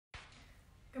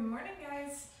Good morning,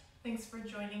 guys. Thanks for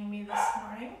joining me this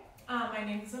morning. My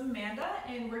name is Amanda,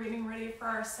 and we're getting ready for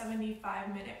our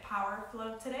 75-minute power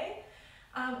flow today.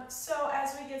 So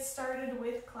as we get started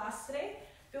with class today,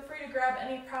 feel free to grab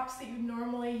any props that you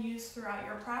normally use throughout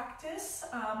your practice.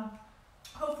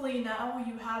 Hopefully now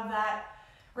you have that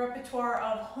repertoire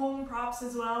of home props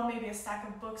as well, maybe a stack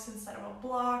of books instead of a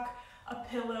block, a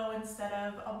pillow instead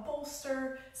of a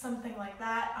bolster, something like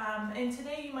that. And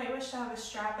today you might wish to have a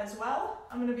strap as well.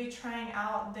 I'm going to be trying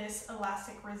out this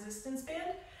elastic resistance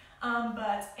band,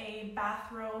 but a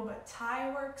bathrobe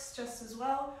tie works just as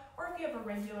well, or if you have a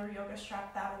regular yoga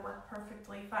strap, that will work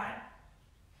perfectly fine.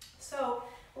 So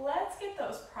let's get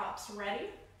those props ready,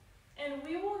 and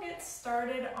we will get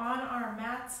started on our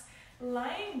mats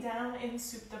lying down in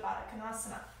Supta Baddha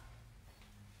Konasana.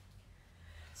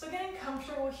 So getting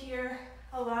comfortable here,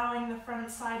 allowing the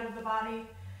front side of the body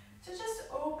to just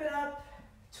open up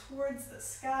towards the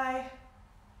sky.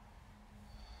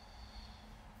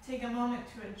 Take a moment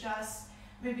to adjust,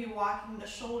 maybe walking the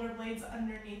shoulder blades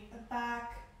underneath the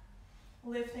back,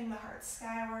 lifting the heart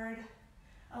skyward,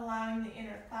 allowing the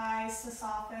inner thighs to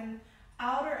soften,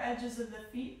 outer edges of the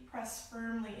feet press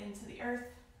firmly into the earth,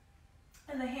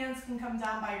 and the hands can come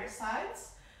down by your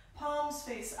sides, palms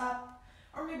face up,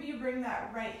 or maybe you bring that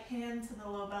right hand to the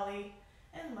low belly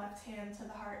and left hand to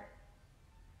the heart.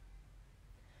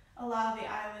 Allow the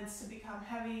eyelids to become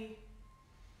heavy.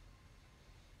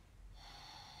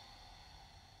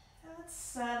 And let's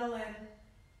settle in.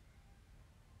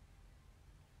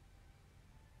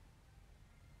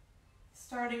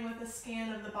 Starting with a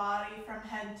scan of the body from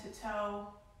head to toe.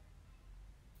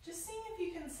 Just seeing if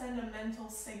you can send a mental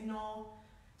signal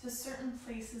to certain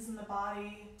places in the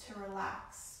body to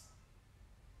relax.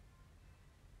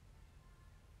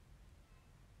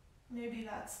 Maybe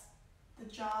that's the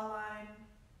jawline,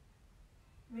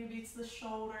 maybe it's the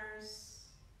shoulders,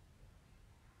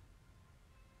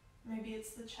 maybe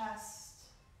it's the chest,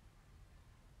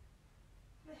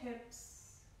 the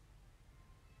hips.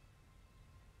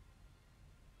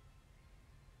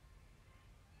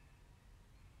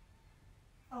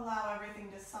 Allow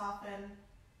everything to soften.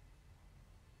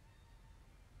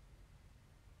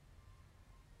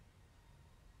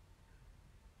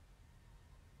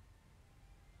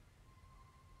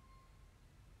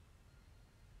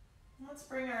 Let's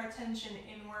bring our attention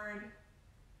inward,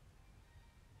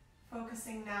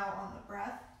 focusing now on the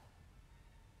breath,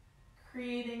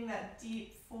 creating that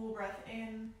deep, full breath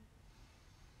in,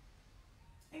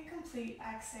 and complete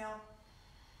exhale.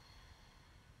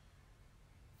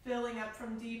 Filling up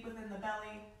from deep within the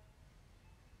belly,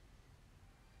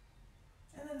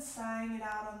 and then sighing it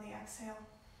out on the exhale.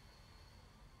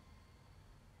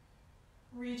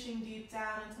 Reaching deep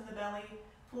down into the belly,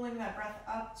 pulling that breath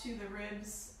up to the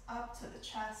ribs, up to the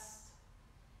chest.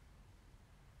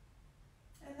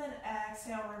 And then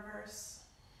exhale, reverse.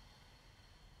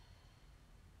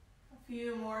 A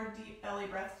few more deep belly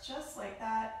breaths just like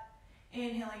that.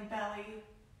 Inhaling belly,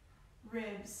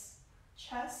 ribs,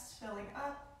 chest filling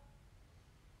up.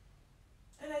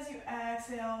 And as you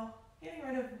exhale, getting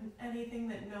rid of anything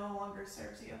that no longer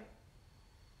serves you.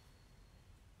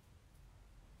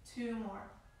 2 more.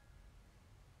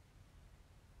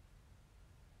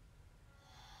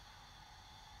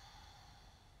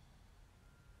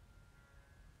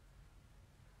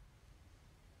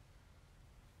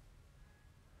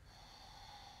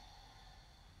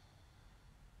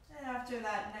 After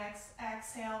that next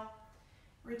exhale,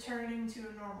 returning to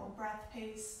a normal breath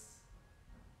pace.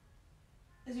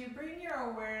 As you bring your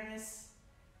awareness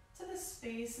to the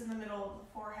space in the middle of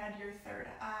the forehead, your third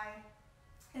eye,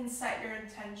 and set your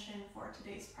intention for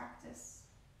today's practice.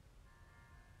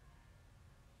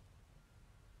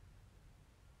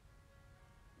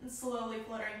 And slowly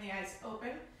fluttering the eyes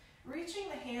open, reaching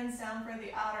the hands down for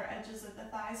the outer edges of the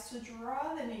thighs to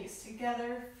draw the knees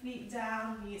together, feet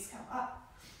down, knees come up.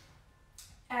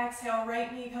 Exhale,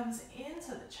 right knee comes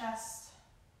into the chest.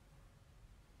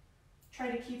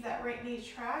 Try to keep that right knee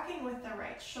tracking with the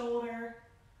right shoulder.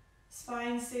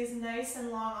 Spine stays nice and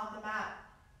long on the mat.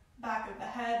 Back of the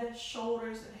head,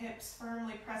 shoulders and hips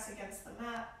firmly press against the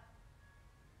mat.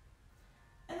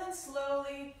 And then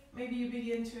slowly, maybe you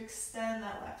begin to extend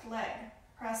that left leg,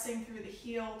 pressing through the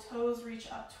heel, toes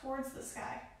reach up towards the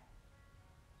sky.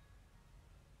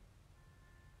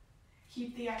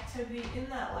 Keep the activity in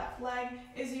that left leg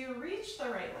as you reach the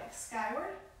right leg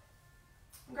skyward,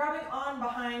 grabbing on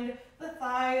behind the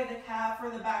thigh, the calf, or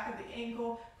the back of the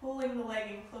ankle, pulling the leg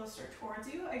in closer towards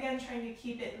you. Again, trying to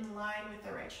keep it in line with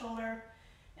the right shoulder.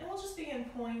 And we'll just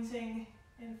begin pointing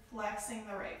and flexing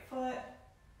the right foot.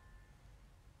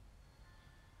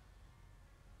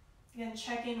 Again,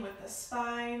 checking with the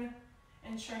spine,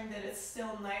 ensuring that it's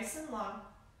still nice and long.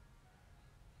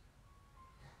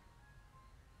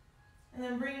 And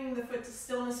then bringing the foot to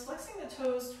stillness, flexing the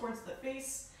toes towards the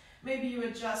face. Maybe you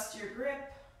adjust your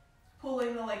grip,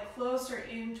 pulling the leg closer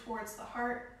in towards the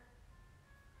heart.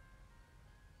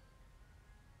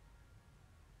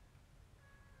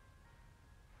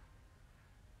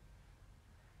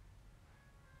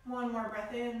 One more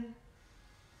breath in.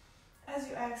 As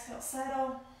you exhale,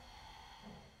 settle.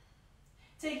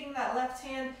 Taking that left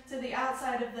hand to the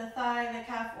outside of the thigh, the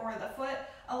calf, or the foot,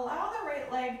 allow the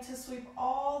right leg to sweep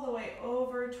all the way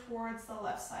over towards the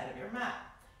left side of your mat.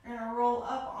 You're going to roll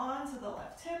up onto the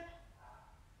left hip.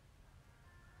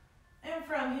 And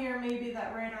from here, maybe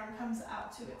that right arm comes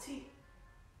out to a T.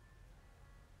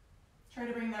 Try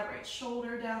to bring that right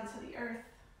shoulder down to the earth.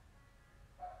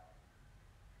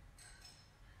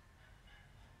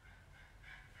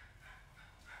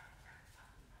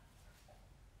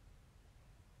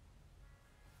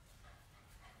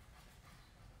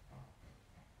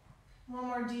 One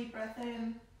more deep breath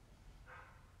in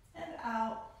and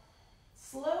out.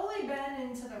 Slowly bend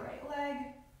into the right leg.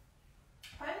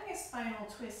 Finding a spinal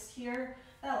twist here.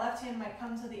 That left hand might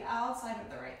come to the outside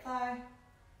of the right thigh.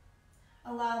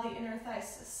 Allow the inner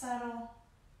thighs to settle.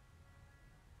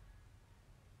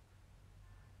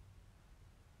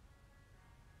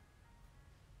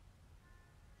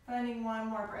 Finding one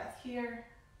more breath here.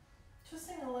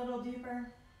 Twisting a little deeper.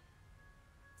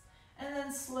 And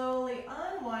then slowly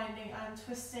unwinding,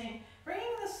 untwisting, bringing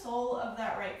the sole of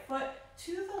that right foot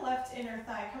to the left inner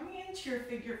thigh, coming into your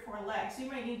figure four legs. You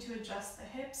might need to adjust the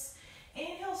hips.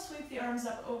 Inhale, sweep the arms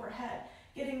up overhead,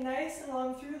 getting nice and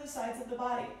long through the sides of the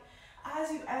body.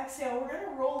 As you exhale, we're going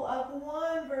to roll up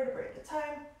one vertebrae at a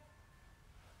time,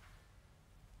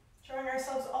 drawing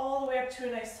ourselves all the way up to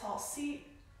a nice tall seat.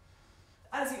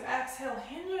 As you exhale,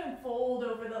 hinge and fold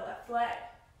over the left leg.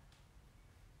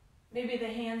 Maybe the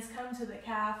hands come to the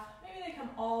calf. Maybe they come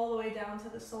all the way down to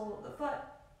the sole of the foot.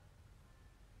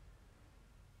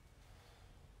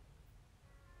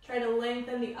 Try to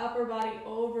lengthen the upper body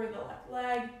over the left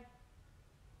leg.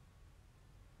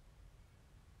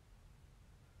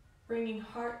 Bringing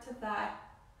heart to thigh.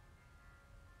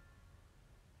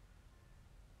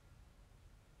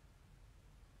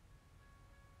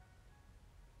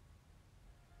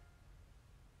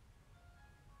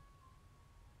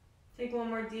 Take one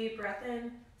more deep breath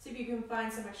in. See if you can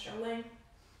find some extra length.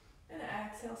 And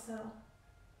exhale, settle.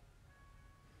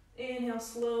 Inhale,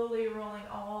 slowly rolling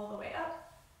all the way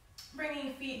up.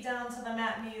 Bringing feet down to the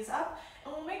mat, knees up.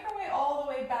 And we'll make our way all the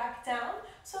way back down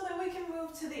so that we can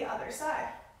move to the other side.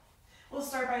 We'll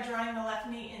start by drawing the left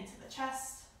knee into the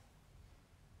chest.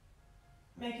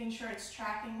 Making sure it's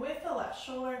tracking with the left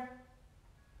shoulder.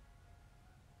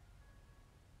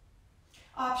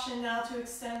 Option now to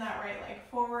extend that right leg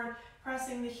forward,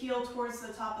 pressing the heel towards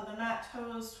the top of the mat,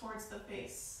 toes towards the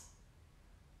face.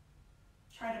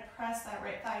 Try to press that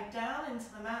right thigh down into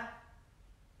the mat.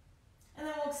 And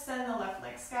then we'll extend the left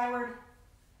leg skyward,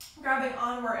 grabbing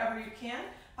on wherever you can,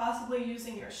 possibly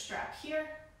using your strap here.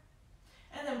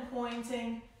 And then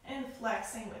pointing and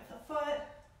flexing with the foot.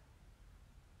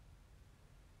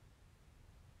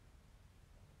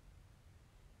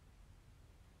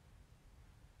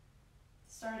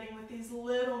 Starting with these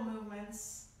little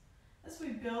movements as we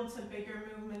build to bigger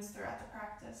movements throughout the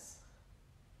practice.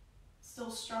 Still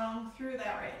strong through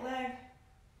that right leg.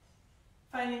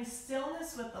 Finding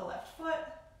stillness with the left foot.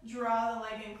 Draw the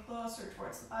leg in closer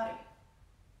towards the body.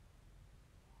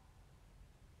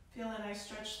 Feel a nice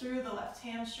stretch through the left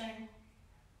hamstring.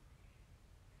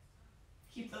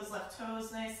 Keep those left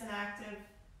toes nice and active.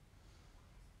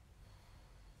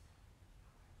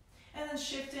 And then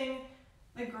shifting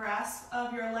the grasp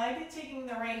of your leg, taking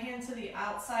the right hand to the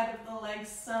outside of the leg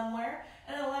somewhere,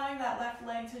 and allowing that left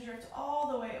leg to drift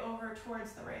all the way over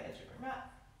towards the right edge of your mat.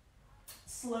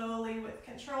 Slowly, with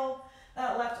control,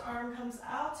 that left arm comes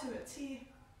out to a T.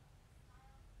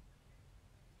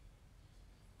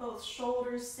 Both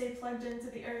shoulders stay plugged into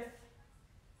the earth.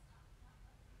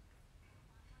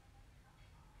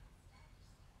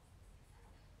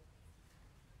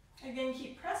 Again,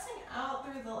 keep pressing out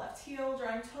through the left heel,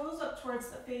 drawing toes up towards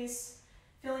the face,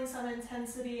 feeling some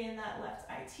intensity in that left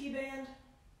IT band.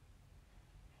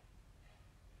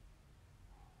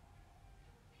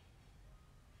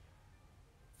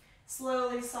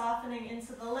 Slowly softening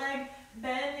into the leg,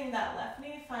 bending that left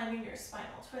knee, finding your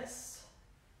spinal twist.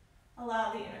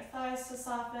 Allow the inner thighs to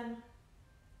soften.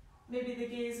 Maybe the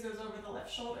gaze goes over the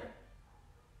left shoulder.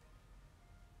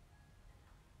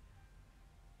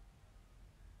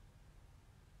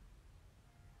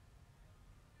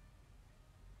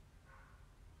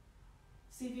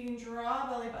 See if you can draw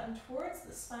belly button towards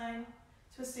the spine,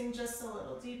 twisting just a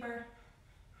little deeper.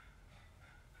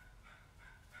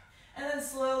 And then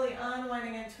slowly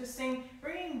unwinding and twisting,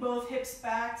 bringing both hips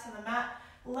back to the mat.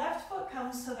 Left foot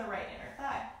comes to the right inner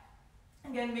thigh.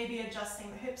 Again, maybe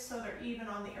adjusting the hips so they're even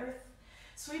on the earth.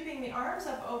 Sweeping the arms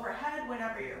up overhead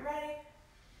whenever you're ready.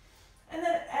 And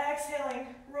then exhaling,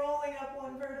 rolling up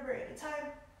one vertebrae at a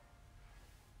time.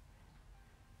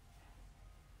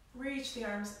 Reach the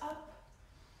arms up.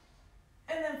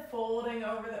 And then folding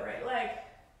over the right leg.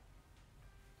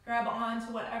 Grab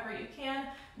onto whatever you can,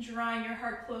 drawing your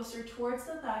heart closer towards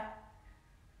the thigh.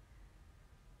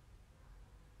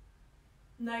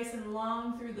 Nice and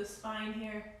long through the spine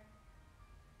here.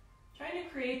 Trying to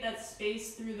create that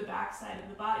space through the backside of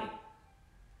the body.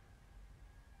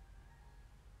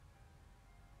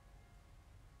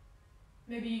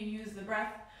 Maybe you use the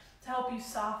breath to help you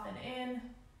soften in.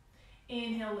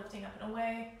 Inhale, lifting up and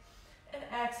away. And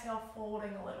exhale,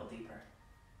 folding a little deeper.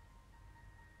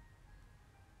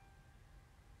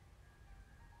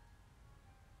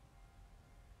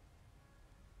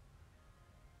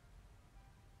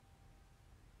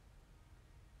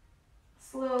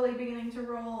 Slowly beginning to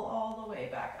roll all the way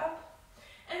back up.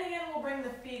 And again, we'll bring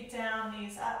the feet down,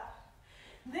 knees up.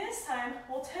 This time,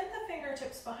 we'll tent the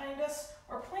fingertips behind us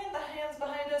or plant the hands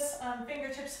behind us,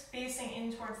 fingertips facing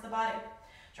in towards the body.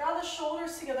 Draw the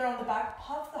shoulders together on the back,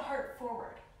 puff the heart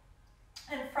forward.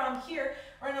 And from here,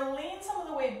 we're going to lean some of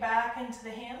the weight back into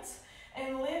the hands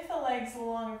and lift the legs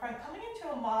along in front, coming into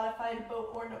a modified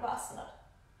boat or Navasana.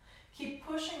 Keep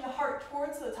pushing the heart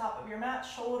towards the top of your mat,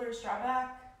 shoulders draw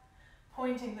back.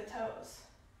 Pointing the toes.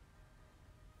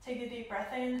 Take a deep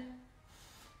breath in.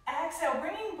 Exhale,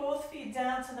 bringing both feet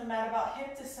down to the mat about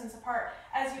hip distance apart.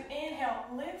 As you inhale,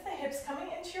 lift the hips coming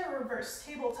into your reverse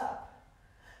tabletop.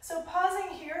 So pausing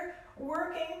here,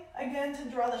 working again to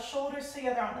draw the shoulders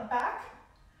together on the back.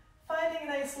 Finding a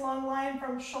nice long line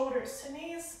from shoulders to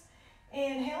knees.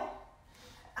 Inhale.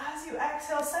 As you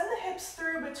exhale, send the hips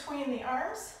through between the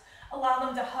arms. Allow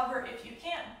them to hover if you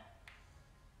can.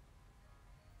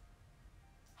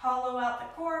 Hollow out the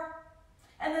core,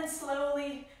 and then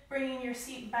slowly bringing your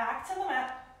seat back to the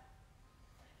mat.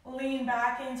 Lean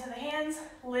back into the hands,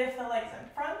 lift the legs in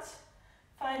front,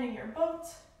 finding your boat.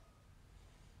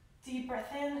 Deep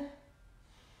breath in.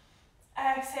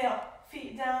 Exhale,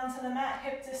 feet down to the mat,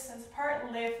 hip distance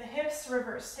apart, lift the hips,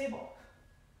 reverse table.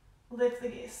 Lift the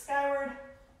gaze skyward.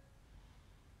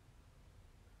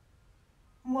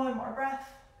 One more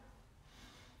breath.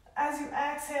 As you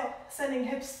exhale, sending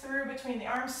hips through between the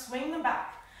arms, swing them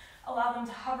back. Allow them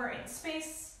to hover in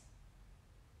space.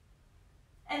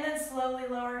 And then slowly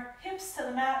lower hips to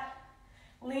the mat.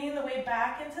 Lean the weight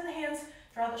back into the hands.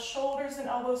 Draw the shoulders and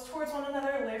elbows towards one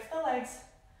another. Lift the legs.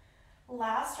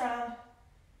 Last round.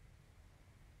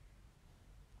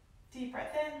 Deep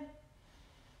breath in.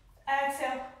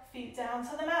 Exhale, feet down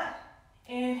to the mat.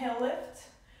 Inhale, lift.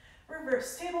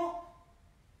 Reverse table.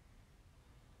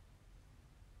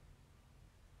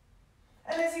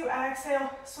 And as you exhale,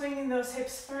 swinging those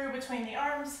hips through between the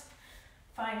arms,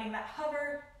 finding that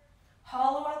hover,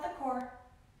 hollow out the core.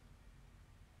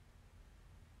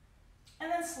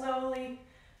 And then slowly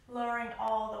lowering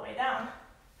all the way down.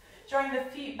 Drawing the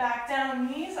feet back down,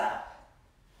 knees up.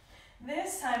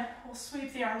 This time, we'll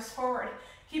sweep the arms forward.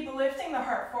 Keep lifting the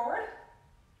heart forward.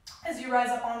 As you rise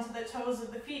up onto the toes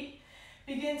of the feet,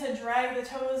 begin to drag the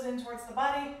toes in towards the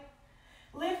body,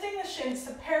 lifting the shins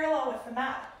to parallel with the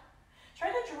mat. Try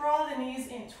to draw the knees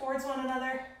in towards one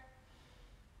another.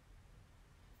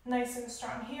 Nice and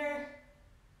strong here.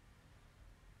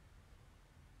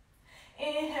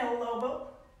 Inhale, low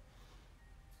boat.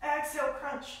 Exhale,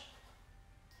 crunch.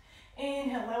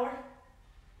 Inhale, lower.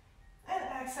 And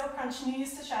exhale, crunch,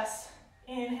 knees to chest.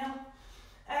 Inhale.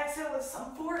 Exhale with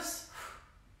some force.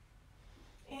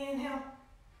 Inhale.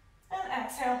 And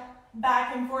exhale.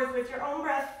 Back and forth with your own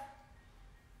breath.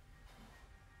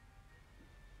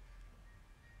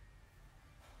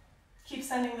 Keep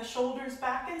sending the shoulders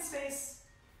back in space.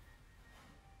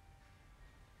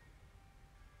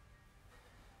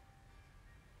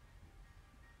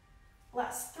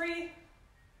 Last 3,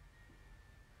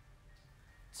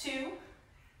 2,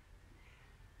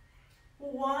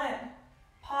 1.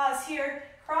 Pause here,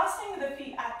 crossing the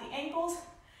feet at the ankles,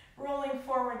 rolling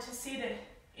forward to seated.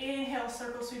 Inhale,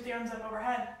 circle sweep the arms up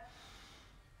overhead.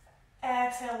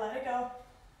 Exhale, let it go.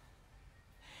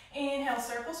 Inhale,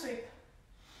 circle sweep.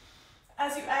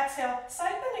 As you exhale,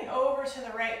 side bending over to the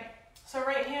right. So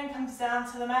right hand comes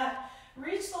down to the mat.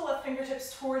 Reach the left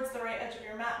fingertips towards the right edge of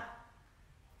your mat.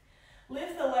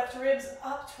 Lift the left ribs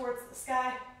up towards the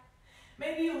sky.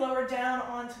 Maybe you lower down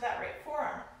onto that right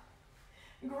forearm.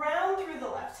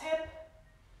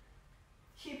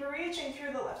 reaching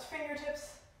through the left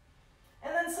fingertips.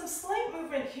 And then some slight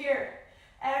movement here.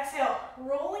 Exhale,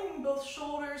 rolling both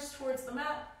shoulders towards the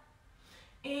mat.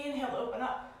 Inhale, open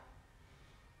up.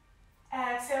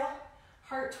 Exhale,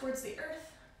 heart towards the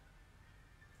earth.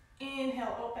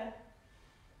 Inhale, open.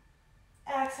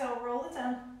 Exhale, roll it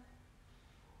down.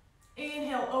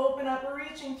 Inhale, open up,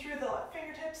 reaching through the left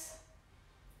fingertips.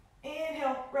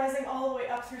 Inhale, rising all the way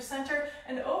up through center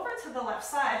and over to the left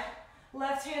side.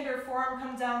 Left hand or forearm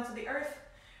come down to the earth.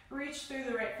 Reach through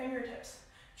the right fingertips.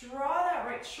 Draw that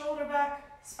right shoulder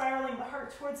back, spiraling the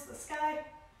heart towards the sky.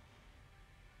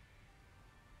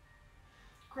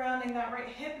 Grounding that right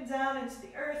hip down into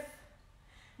the earth.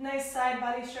 Nice side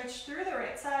body stretch through the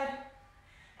right side.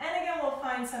 And again, we'll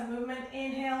find some movement.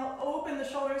 Inhale, open the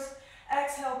shoulders.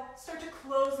 Exhale, start to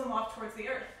close them off towards the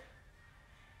earth.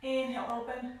 Inhale,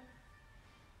 open.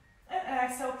 And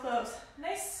exhale, close.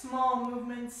 Nice small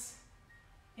movements.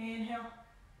 Inhale.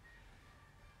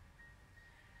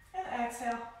 And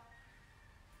exhale.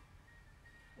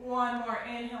 One more.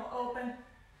 Inhale, open.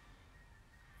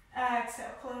 Exhale,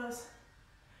 close.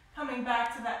 Coming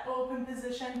back to that open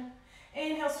position.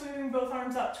 Inhale, sweeping both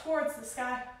arms up towards the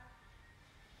sky.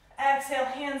 Exhale,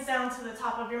 hands down to the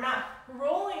top of your mat.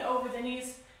 Rolling over the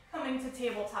knees, coming to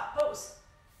tabletop pose.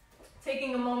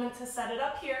 Taking a moment to set it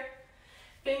up here.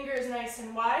 Fingers nice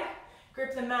and wide.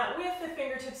 Grip the mat with the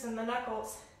fingertips and the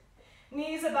knuckles.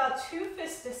 Knees about 2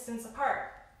 fist distance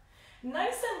apart.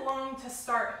 Nice and long to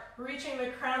start, reaching the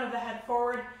crown of the head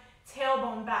forward,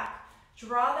 tailbone back.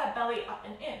 Draw that belly up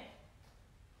and in.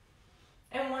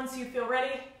 And once you feel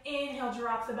ready, inhale,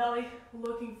 drop the belly,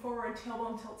 looking forward,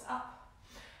 tailbone tilts up.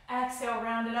 Exhale,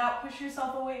 round it out, push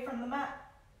yourself away from the mat.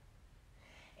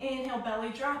 Inhale, belly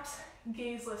drops,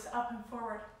 gaze lifts up and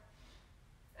forward.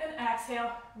 And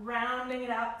exhale, rounding it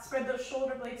out, spread those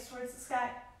shoulder blades towards the sky.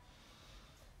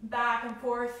 Back and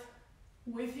forth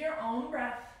with your own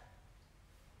breath.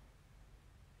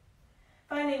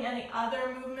 Finding any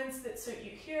other movements that suit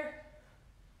you here.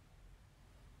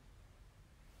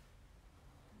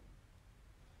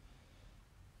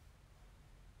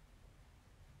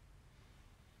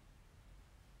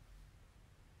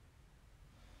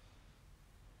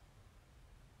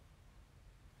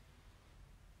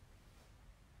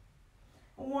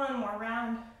 One more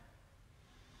round.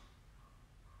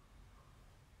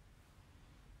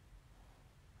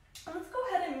 And let's go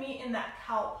ahead and meet in that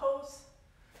cow pose.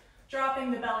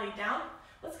 Dropping the belly down.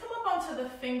 Let's come up onto the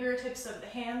fingertips of the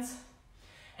hands.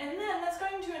 And then that's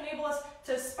going to enable us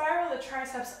to spiral the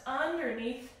triceps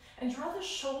underneath and draw the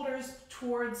shoulders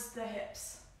towards the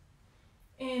hips.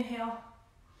 Inhale,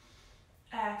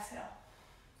 exhale.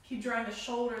 Keep drawing the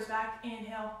shoulders back.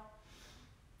 Inhale,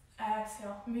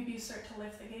 exhale. Maybe you start to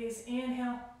lift the gaze.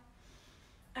 Inhale,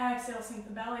 exhale, sink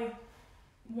the belly.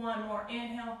 One more.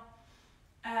 Inhale,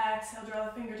 exhale. Draw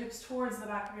the fingertips towards the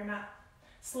back of your mat.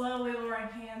 Slowly lowering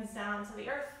hands down to the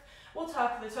earth. We'll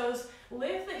tuck the toes,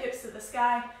 lift the hips to the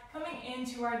sky, coming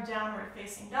into our downward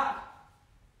facing dog.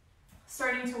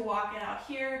 Starting to walk it out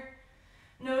here.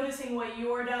 Noticing what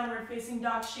your downward facing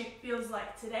dog shape feels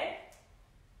like today.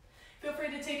 Feel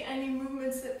free to take any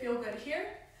movements that feel good here.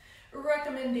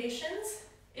 Recommendations,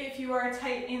 if you are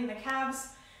tight in the calves,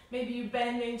 maybe you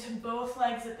bend into both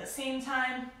legs at the same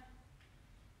time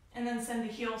and then send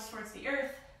the heels towards the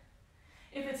earth.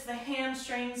 If it's the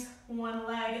hamstrings, one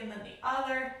leg and then the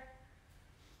other.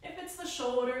 If it's the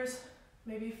shoulders,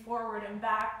 maybe forward and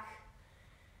back.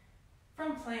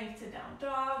 From plank to down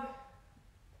dog.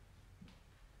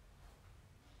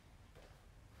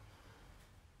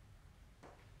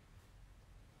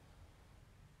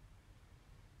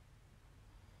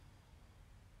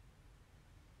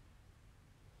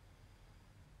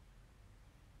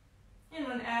 And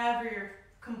whenever you're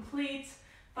complete,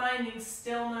 finding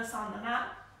stillness on the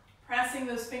mat, pressing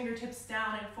those fingertips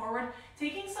down and forward,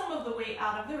 taking some of the weight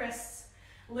out of the wrists,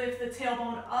 lift the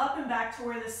tailbone up and back to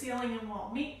where the ceiling and wall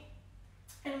meet,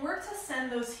 and work to send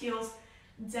those heels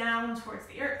down towards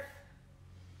the earth.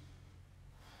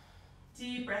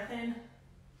 Deep breath in,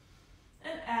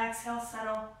 and exhale,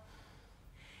 settle.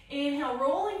 Inhale,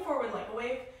 rolling forward like a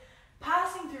wave,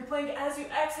 passing through plank. As you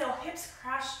exhale, hips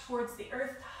crash towards the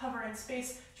earth, hover in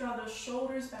space, draw those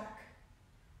shoulders back.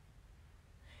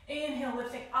 Inhale,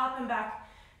 lifting up and back,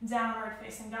 downward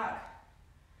facing dog.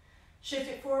 Shift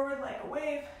it forward like a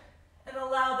wave and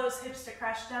allow those hips to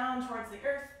crash down towards the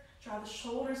earth. Draw the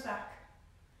shoulders back.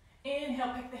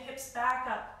 Inhale, pick the hips back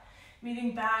up,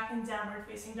 meeting back and downward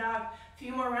facing dog. A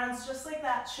few more rounds just like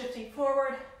that, shifting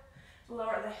forward.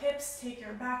 Lower the hips, take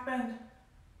your back bend.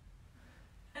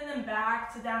 And then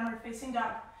back to downward facing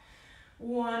dog.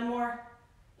 One more.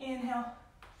 Inhale.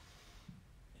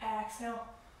 Exhale.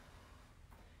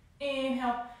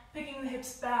 Inhale, picking the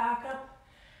hips back up,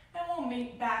 and we'll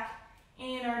meet back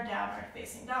in our downward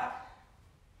facing dog.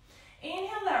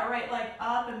 Inhale that right leg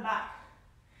up and back.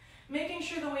 Making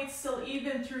sure the weight's still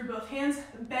even through both hands.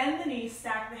 Bend the knees,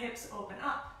 stack the hips, open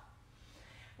up.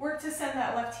 Work to send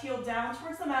that left heel down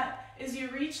towards the mat as you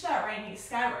reach that right knee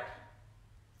skyward.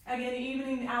 Again,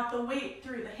 evening out the weight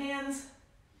through the hands.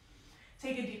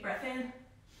 Take a deep breath in.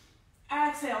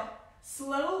 Exhale,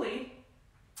 slowly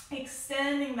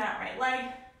extending that right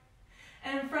leg.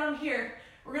 And from here,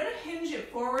 we're gonna hinge it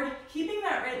forward, keeping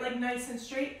that right leg nice and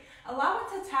straight. Allow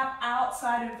it to tap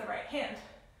outside of the right hand.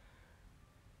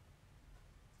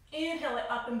 Inhale it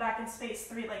up and back in space,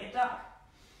 three-legged dog.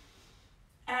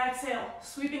 Exhale,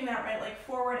 sweeping that right leg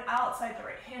forward outside the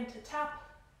right hand to tap.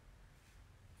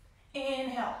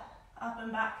 Inhale, up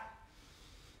and back.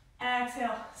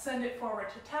 Exhale, send it forward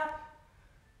to tap.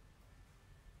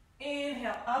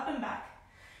 Inhale, up and back.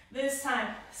 This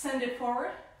time, send it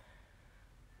forward.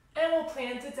 And we'll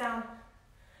plant it down.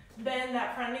 Bend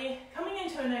that front knee, coming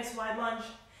into a nice wide lunge.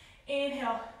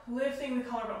 Inhale, lifting the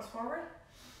collarbones forward.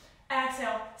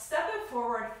 Exhale, step it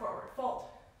forward, forward fold.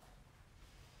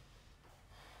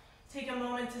 Take a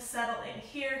moment to settle in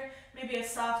here. Maybe a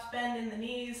soft bend in the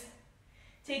knees.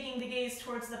 Taking the gaze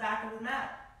towards the back of the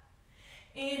mat.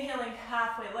 Inhaling,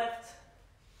 halfway lift.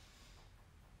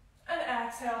 And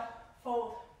exhale,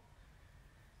 fold.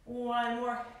 One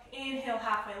more. Inhale,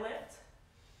 halfway lift.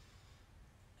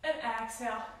 And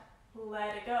exhale,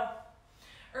 let it go.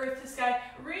 Earth to sky,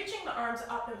 reaching the arms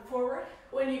up and forward.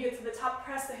 When you get to the top,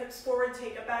 press the hips forward,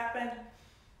 take a back bend.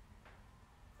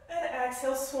 And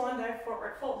exhale, swan dive,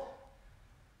 forward fold.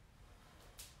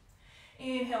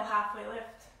 Inhale, halfway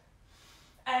lift.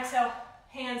 Exhale,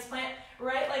 hands plant,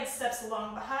 right leg steps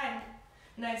along behind.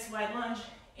 Nice wide lunge.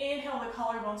 Inhale the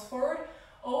collarbones forward,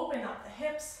 open up the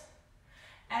hips.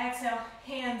 Exhale,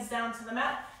 hands down to the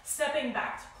mat, stepping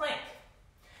back to plank.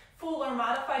 Full or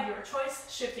modified, your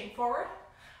choice, shifting forward.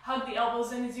 Hug the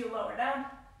elbows in as you lower down.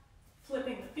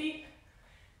 Flipping the feet,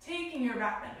 taking your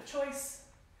back bend of choice,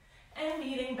 and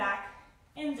meeting back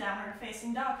in downward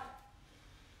facing dog.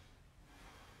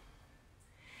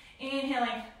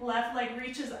 Inhaling, left leg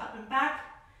reaches up and back,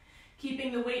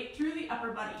 keeping the weight through the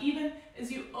upper body even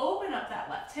as you open up that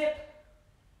left hip.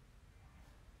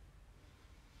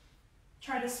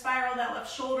 Try to spiral that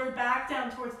left shoulder back down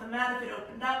towards the mat if it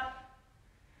opened up.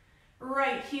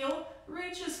 Right heel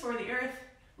reaches for the earth,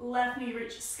 left knee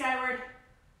reaches skyward.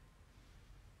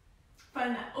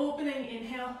 Find that opening,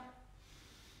 inhale,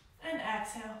 and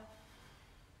exhale.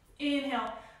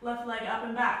 Inhale, left leg up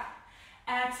and back.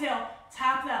 Exhale,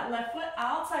 tap that left foot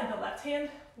outside the left hand.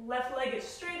 Left leg as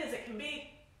straight as it can be.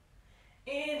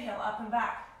 Inhale, up and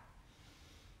back.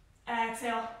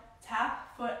 Exhale,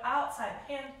 tap foot outside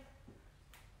the hand.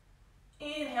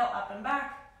 Inhale, up and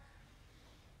back.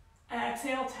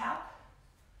 Exhale, tap.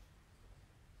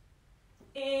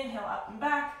 Inhale, up and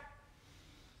back.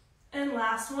 And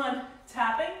last one,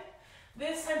 tapping.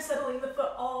 This time settling the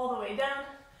foot all the way down.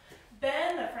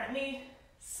 Bend the front knee.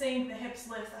 Sink the hips,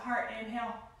 lift the heart.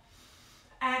 Inhale.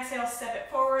 Exhale, step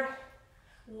it forward.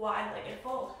 Wide-legged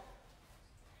fold.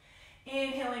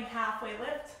 Inhaling, halfway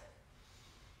lift.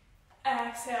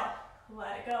 Exhale,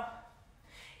 let it go.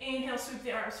 Inhale, sweep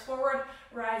the arms forward.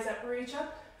 Rise up, reach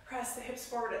up. Press the hips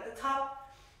forward at the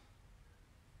top.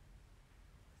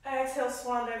 Exhale,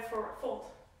 swan dive, forward fold.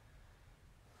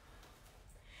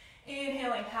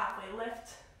 Inhaling, halfway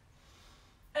lift.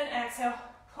 And exhale,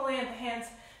 plant the hands.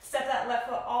 Step that left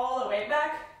foot all the way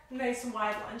back. Nice and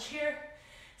wide lunge here.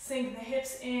 Sink the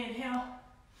hips, inhale.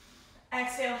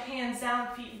 Exhale, hands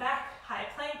down, feet back, high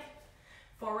plank.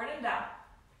 Forward and down.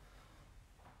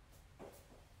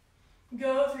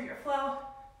 Go through your flow.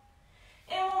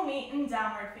 And we'll meet in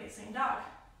downward facing dog.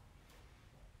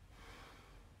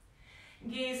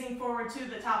 Gazing forward to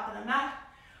the top of the mat.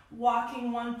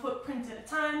 Walking one footprint at a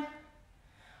time.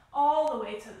 All the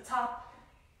way to the top.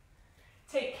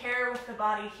 Take care with the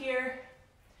body here.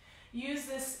 Use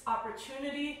this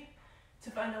opportunity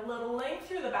to find a little length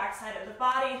through the backside of the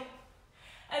body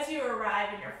as you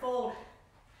arrive in your fold.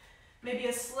 Maybe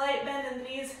a slight bend in the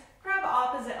knees. Grab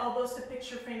opposite elbows to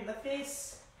picture frame the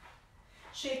face.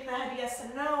 Shake the head yes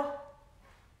and no.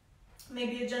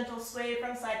 Maybe a gentle sway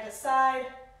from side to side.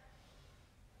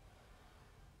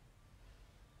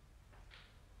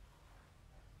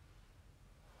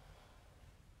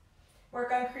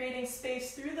 Work on creating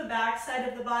space through the back side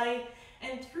of the body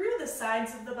and through the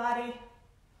sides of the body.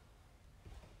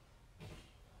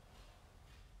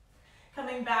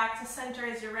 Coming back to center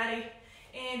as you're ready.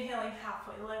 Inhaling,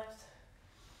 halfway lift.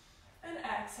 And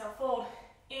exhale, fold.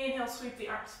 Inhale, sweep the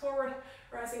arms forward,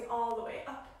 rising all the way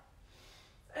up.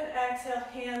 And exhale,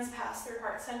 hands pass through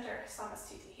heart center,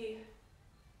 Samastitihi.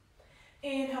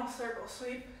 Inhale, circle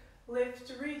sweep,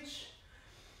 lift, reach.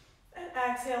 And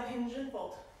exhale, hinge and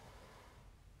fold.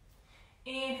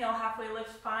 Inhale, halfway lift,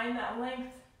 find that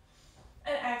length.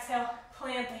 And exhale,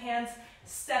 plant the hands,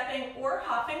 stepping or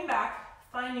hopping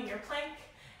back, finding your plank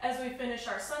as we finish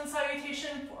our sun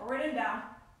salutation, forward and down.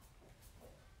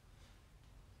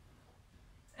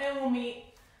 And we'll meet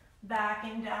back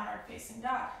in downward facing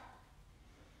dog.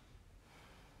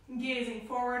 Gazing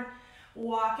forward,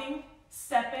 walking,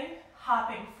 stepping,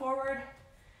 hopping forward.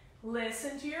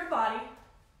 Listen to your body.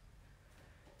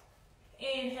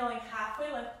 Inhaling,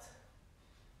 halfway lift.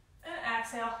 And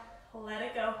exhale, let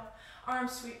it go.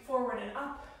 Arms sweep forward and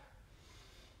up.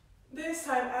 This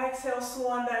time, exhale,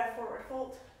 swan dive, forward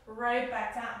fold. Right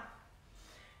back down.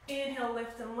 Inhale,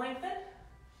 lift and lengthen.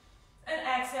 And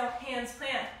exhale, hands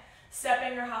plant.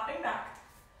 Stepping or hopping back.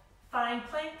 Find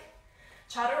plank.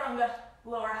 Chaturanga,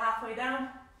 lower halfway down.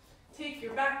 Take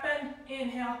your back bend.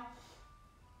 Inhale.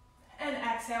 And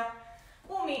exhale.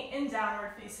 We'll meet in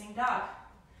downward facing dog.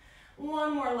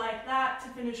 One more like that to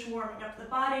finish warming up the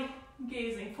body.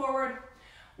 Gazing forward.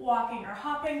 Walking or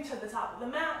hopping to the top of the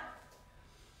mat.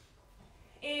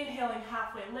 Inhaling,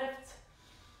 halfway lift.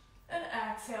 And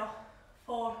exhale,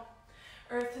 fold.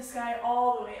 Earth to sky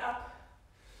all the way up.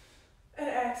 And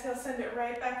exhale, send it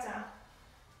right back down.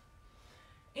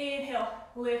 Inhale,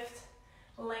 lift,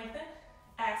 lengthen.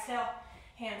 Exhale,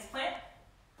 hands plant.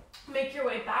 Make your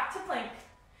way back to plank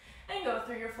and go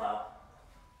through your flow.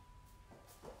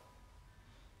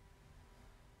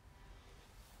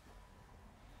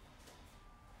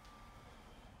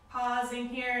 Pausing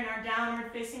here in our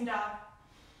downward facing dog.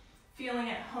 Feeling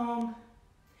at home.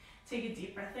 Take a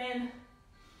deep breath in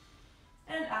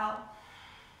and out.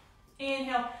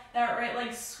 Inhale, that right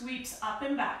leg sweeps up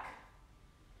and back.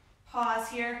 Pause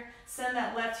here, send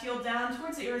that left heel down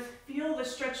towards the earth. Feel the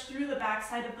stretch through the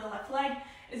backside of the left leg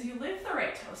as you lift the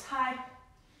right toes high.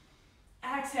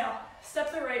 Exhale,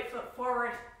 step the right foot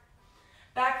forward.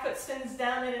 Back foot spins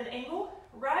down at an angle,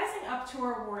 rising up to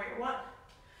our warrior one.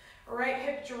 Right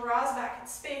hip draws back in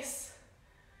space.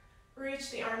 Reach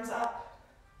the arms up.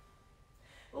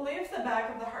 Lift the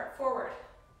back of the heart forward.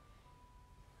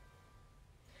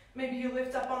 Maybe you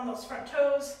lift up on those front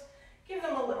toes. Give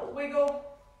them a little wiggle.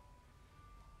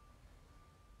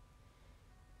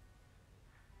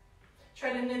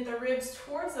 Try to knit the ribs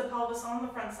towards the pelvis on the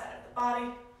front side of the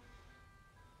body.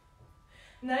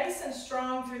 Nice and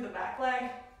strong through the back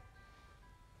leg.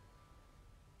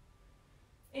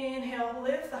 Inhale,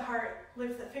 lift the heart,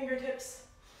 lift the fingertips.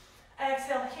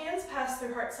 Exhale, hands pass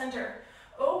through heart center.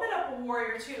 Open up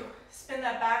warrior two. Spin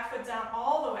that back foot down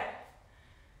all the way.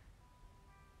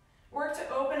 Work to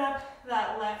open up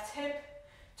that left hip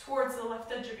towards the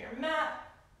left edge of your mat.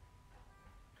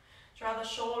 Draw the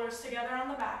shoulders together on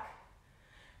the back.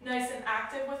 Nice and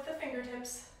active with the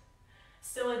fingertips.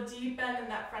 Still a deep bend in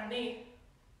that front knee.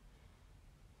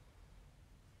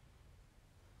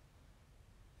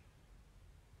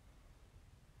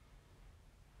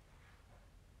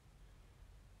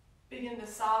 Begin to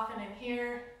soften in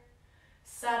here.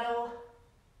 Settle.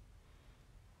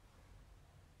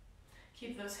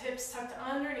 Keep those hips tucked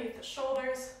underneath the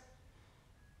shoulders.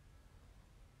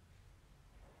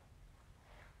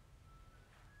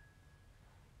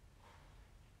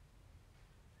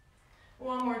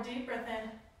 One more deep breath in.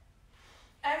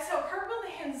 Exhale, curve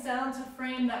the hands down to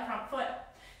frame that front foot.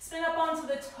 Spin up onto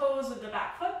the toes of the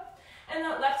back foot, and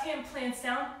that left hand plants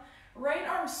down. Right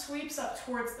arm sweeps up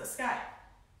towards the sky,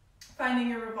 finding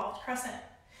your revolved crescent.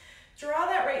 Draw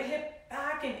that right hip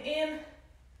back and in,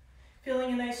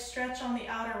 feeling a nice stretch on the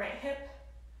outer right hip.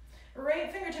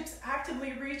 Right fingertips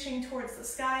actively reaching towards the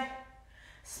sky,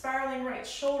 spiraling right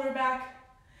shoulder back,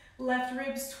 left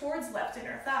ribs towards left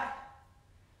inner thigh.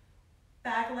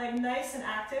 Back leg nice and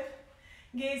active.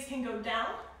 Gaze can go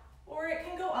down or it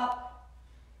can go up.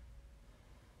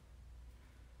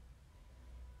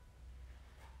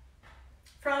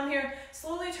 From here,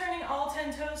 slowly turning all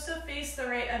 10 toes to face the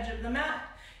right edge of the mat.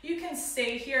 You can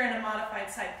stay here in a modified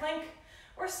side plank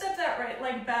or step that right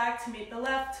leg back to meet the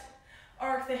left.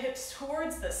 Arc the hips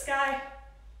towards the sky.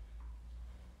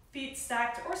 Feet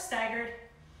stacked or staggered.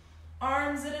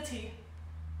 Arms at a T.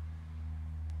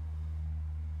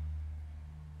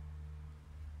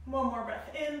 One more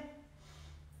breath in.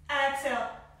 Exhale.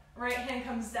 Right hand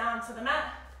comes down to the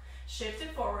mat. Shift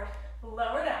it forward.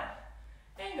 Lower down.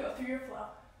 And go through your flow.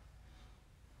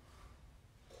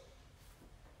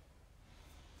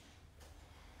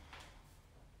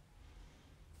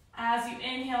 As you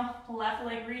inhale, left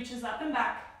leg reaches up and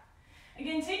back.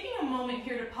 Again, taking a moment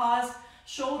here to pause,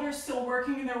 shoulders still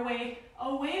working their way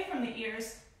away from the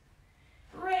ears.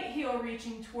 Right heel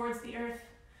reaching towards the earth,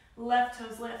 left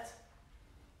toes lift.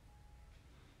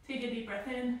 Take a deep breath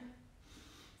in.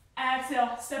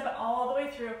 Exhale, step it all the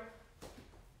way through.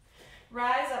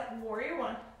 Rise up, warrior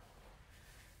one.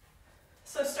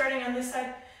 So starting on this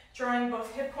side, drawing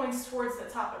both hip points towards the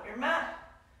top of your mat.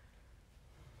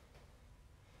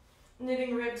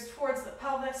 Knitting ribs towards the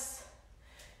pelvis.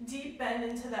 Deep bend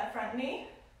into that front knee.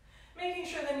 Making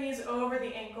sure the knee is over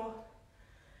the ankle.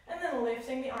 And then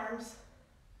lifting the arms.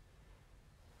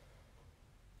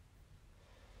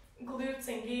 Glutes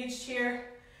engaged here.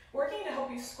 Working to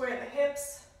help you square the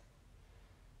hips.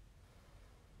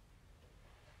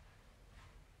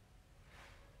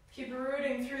 Keep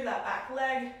rooting through that back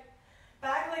leg.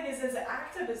 Back leg is as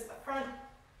active as the front.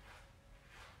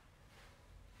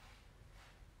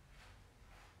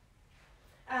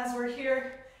 As we're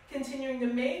here, continuing to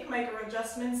make micro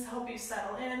adjustments to help you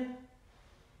settle in.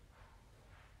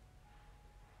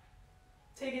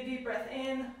 Take a deep breath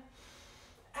in.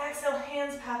 Exhale,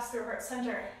 hands pass through heart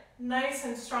center. Nice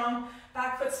and strong.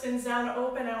 Back foot spins down,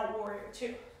 open out, warrior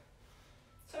two.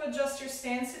 So adjust your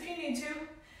stance if you need to.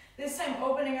 This time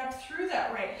opening up through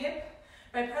that right hip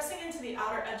by pressing into the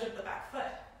outer edge of the back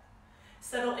foot.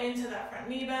 Settle into that front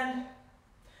knee bend.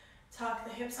 Tuck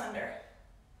the hips under.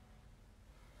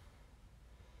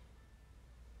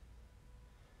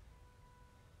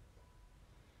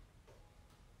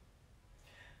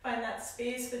 Find that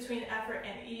space between effort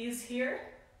and ease here.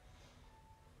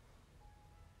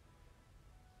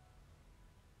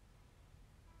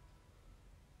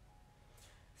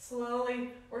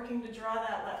 Slowly working to draw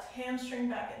that left hamstring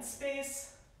back in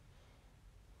space.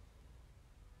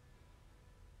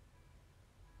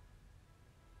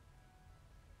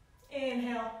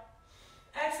 Inhale.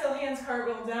 Exhale, hands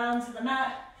cartwheel down to the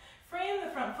mat. Frame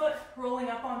the front foot, rolling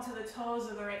up onto the toes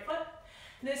of the right foot.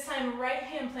 This time, right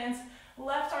hand plants,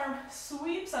 left arm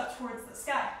sweeps up towards the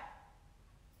sky.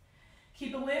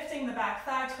 Keep lifting the back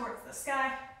thigh towards the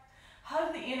sky.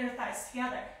 Hug the inner thighs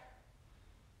together.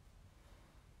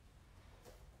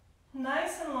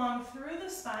 Nice and long through the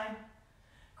spine.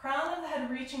 Crown of the head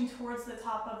reaching towards the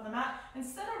top of the mat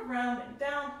instead of rounding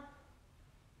down.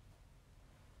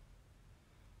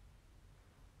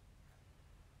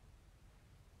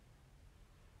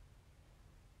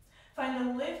 Find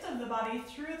the lift of the body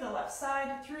through the left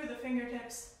side, through the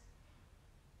fingertips.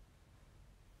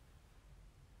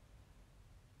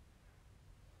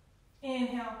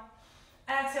 Inhale.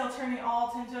 Exhale, turning all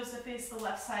 10 toes to face the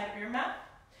left side of your mat.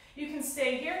 You can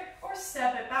stay here or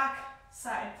step it back,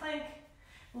 side plank,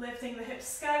 lifting the hips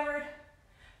skyward.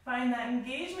 Find that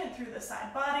engagement through the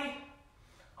side body.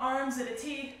 Arms at a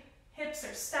T, hips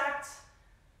are stacked.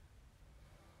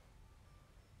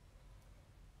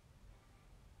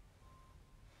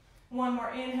 One more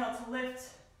inhale to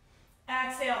lift.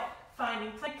 Exhale,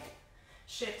 finding plank.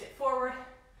 Shift it forward,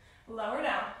 lower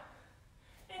down,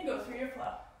 and go through your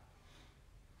flow.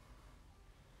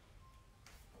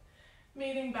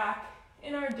 Meeting back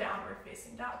in our downward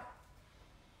facing dog.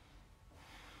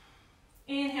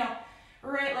 Inhale,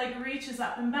 right leg reaches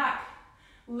up and back.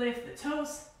 Lift the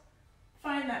toes,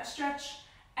 find that stretch.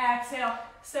 Exhale,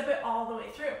 step it all the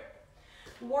way through.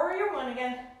 Warrior one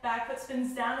again, back foot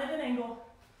spins down at an angle.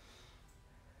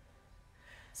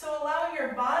 So allowing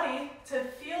your body to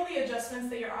feel the adjustments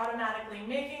that you're automatically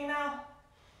making now.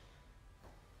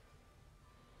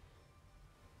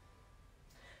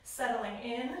 Settling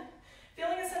in,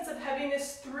 feeling a sense of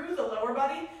heaviness through the lower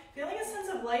body, feeling a sense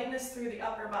of lightness through the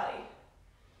upper body.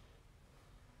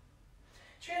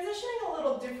 Transitioning a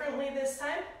little differently this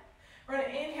time. We're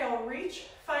going to inhale, reach,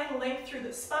 find length through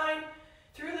the spine,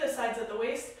 through the sides of the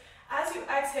waist. As you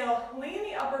exhale, lean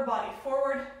the upper body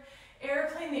forward,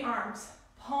 airplane the arms.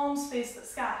 Palms face the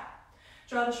sky.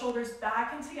 Draw the shoulders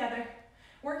back and together,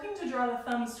 working to draw the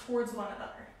thumbs towards one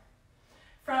another.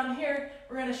 From here,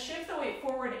 we're going to shift the weight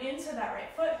forward into that right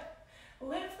foot.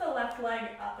 Lift the left leg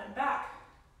up and back.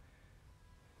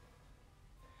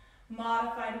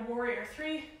 Modified warrior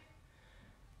three.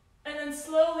 And then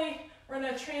slowly, we're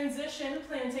going to transition,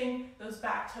 planting those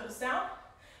back toes down.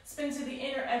 Spin to the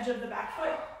inner edge of the back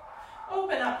foot.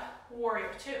 Open up, warrior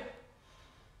two.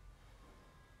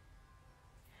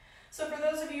 So for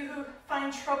those of you who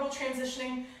find trouble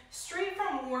transitioning straight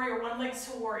from warrior one legs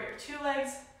to warrior two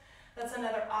legs, that's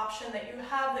another option that you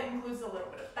have that includes a little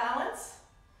bit of balance.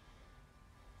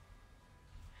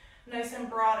 Nice and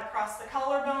broad across the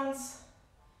collarbones.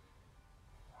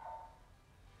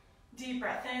 Deep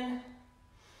breath in.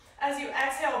 As you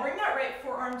exhale, bring that right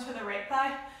forearm to the right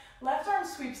thigh. Left arm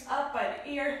sweeps up by the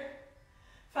ear.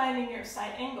 finding your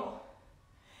side angle.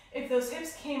 If those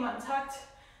hips came untucked,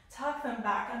 tuck them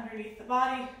back underneath the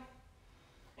body.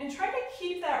 And try to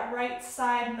keep that right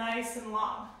side nice and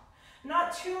long.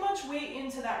 Not too much weight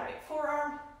into that right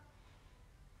forearm.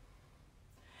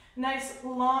 Nice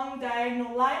long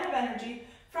diagonal line of energy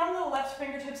from the left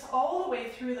fingertips all the way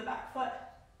through the back foot.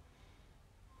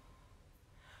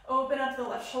 Open up the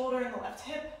left shoulder and the left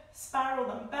hip, spiral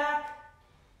them back.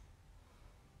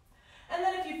 And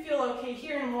then if you feel okay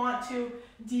here and want to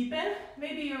deepen,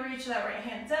 maybe you reach that right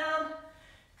hand down,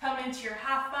 come into your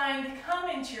half bind, come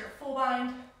into your full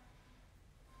bind,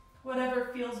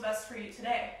 whatever feels best for you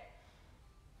today.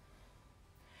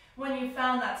 When you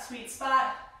found that sweet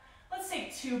spot, let's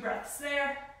take 2 breaths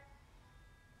there.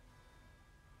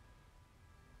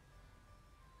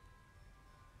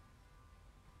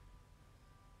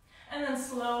 And then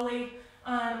slowly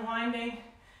unwinding,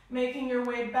 making your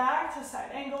way back to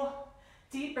side angle.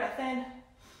 Deep breath in.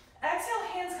 Exhale,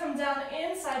 hands come down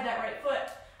inside that right foot.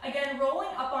 Again, rolling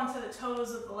up onto the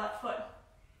toes of the left foot.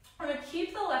 We're going to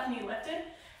keep the left knee lifted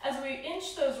as we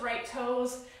inch those right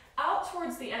toes out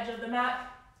towards the edge of the mat.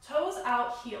 Toes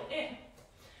out, heel in.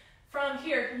 From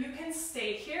here, you can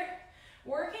stay here,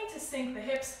 working to sink the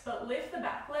hips, but lift the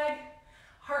back leg.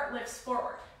 Heart lifts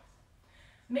forward.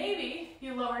 Maybe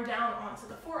you lower down onto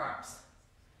the forearms.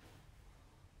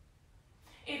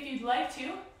 If you'd like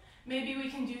to, maybe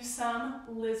we can do some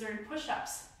lizard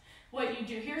push-ups. What you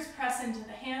do here is press into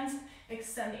the hands,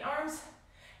 extend the arms.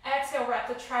 Exhale, wrap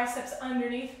the triceps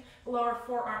underneath, lower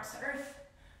forearms to earth.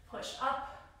 Push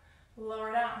up,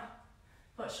 lower down.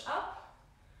 Push up,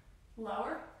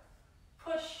 lower,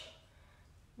 push,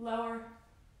 lower,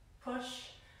 push,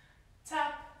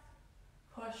 tap,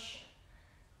 push,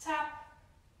 tap,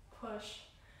 push,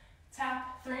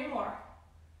 tap. 3 more.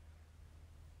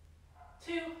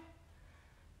 2,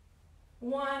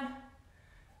 1.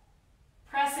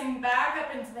 Pressing back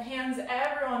up into the hands,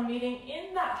 everyone meeting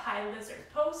in that high lizard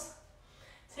pose.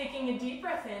 Taking a deep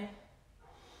breath in.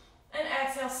 And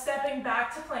exhale, stepping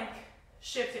back to plank.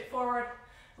 Shift it forward,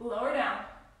 lower down,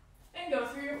 and go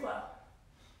through your flow.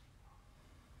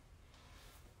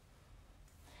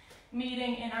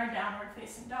 Meeting in our downward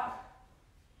facing dog.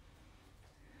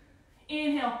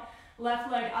 Inhale,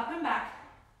 left leg up and back.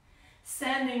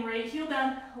 Sending right heel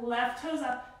down, left toes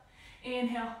up.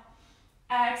 Inhale.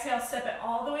 Exhale, step it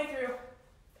all the way through.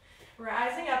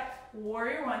 Rising up,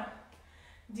 warrior 1.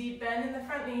 Deep bend in the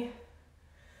front knee.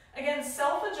 Again,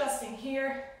 self-adjusting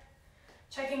here.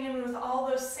 Checking in with all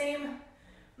those same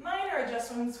minor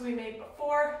adjustments we made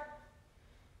before.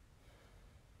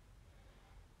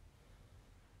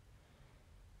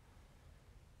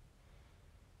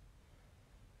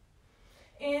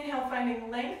 Inhale, finding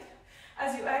length.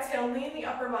 As you exhale, lean the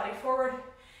upper body forward.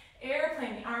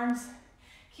 Airplane the arms.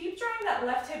 Keep drawing that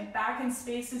left hip back in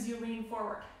space as you lean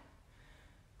forward.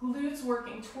 Glutes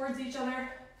working towards each other.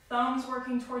 Thumbs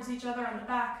working towards each other on the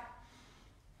back.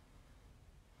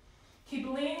 Keep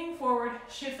leaning forward.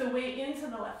 Shift the weight into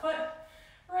the left foot.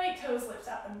 Right toes lift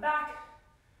up and back.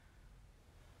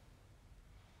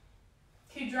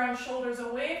 Keep drawing shoulders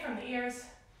away from the ears.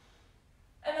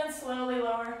 And then slowly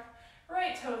lower.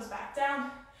 Right toes back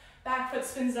down. Back foot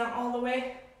spins down all the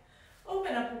way.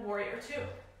 Open up a warrior 2.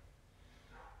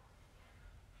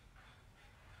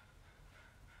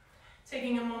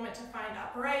 Taking a moment to find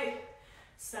upright.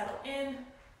 Settle in.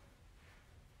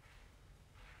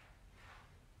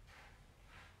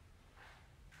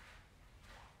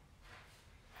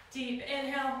 Deep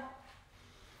inhale.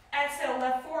 Exhale,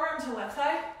 left forearm to left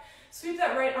thigh. Sweep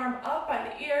that right arm up by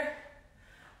the ear.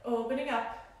 Opening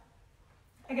up.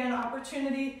 Again,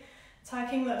 opportunity,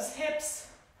 tucking those hips.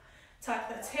 Tuck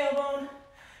the tailbone.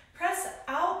 Press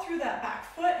out through that back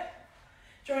foot.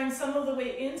 Drawing some of the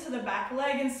weight into the back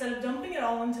leg instead of dumping it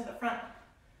all into the front.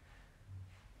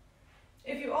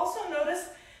 If you also notice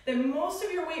that most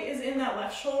of your weight is in that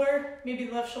left shoulder, maybe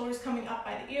the left shoulder is coming up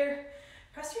by the ear,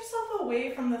 press yourself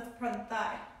away from the front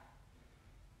thigh.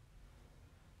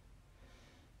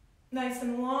 Nice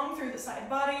and long through the side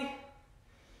body.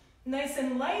 Nice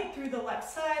and light through the left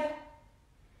side.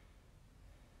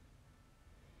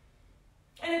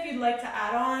 And if you'd like to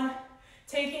add on,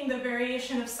 taking the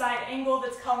variation of side angle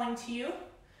that's calling to you,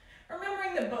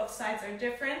 remembering that both sides are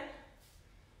different.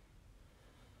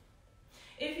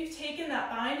 If you've taken that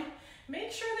bind,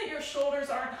 make sure that your shoulders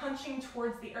aren't hunching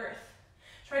towards the earth.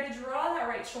 Try to draw that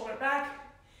right shoulder back.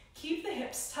 Keep the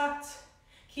hips tucked.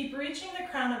 Keep reaching the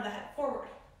crown of the head forward.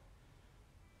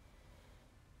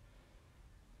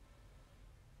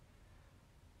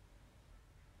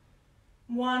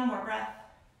 One more breath.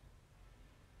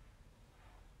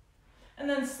 And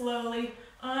then slowly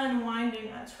Unwinding,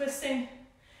 untwisting.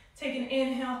 Take an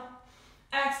inhale.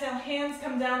 Exhale, hands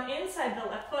come down inside the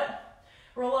left foot.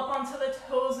 Roll up onto the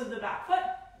toes of the back foot.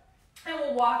 And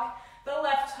we'll walk the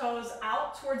left toes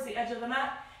out towards the edge of the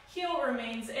mat. Heel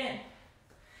remains in.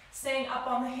 Staying up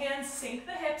on the hands, sink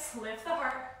the hips, lift the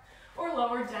heart, or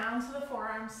lower down to the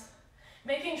forearms.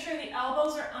 Making sure the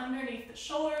elbows are underneath the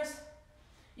shoulders.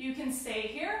 You can stay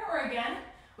here, or again,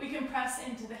 we can press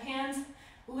into the hands,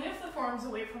 lift the forearms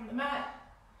away from the mat.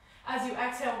 As you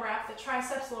exhale, wrap the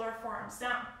triceps, lower forearms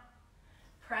down.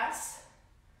 Press,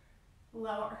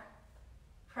 lower,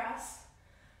 press,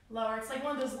 lower. It's like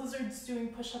one of those lizards doing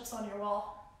push-ups on your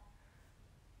wall.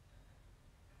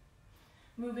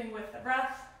 Moving with the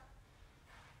breath.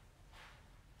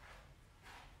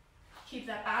 Keep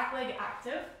that back leg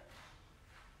active.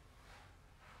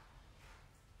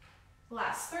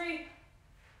 Last 3,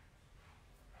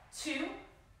 2,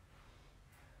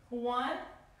 1.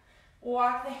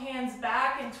 Walk the hands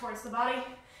back and towards the body.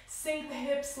 Sink the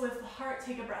hips, lift the heart,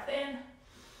 take a breath in.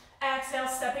 Exhale,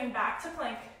 stepping back to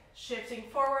plank. Shifting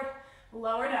forward,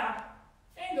 lower down,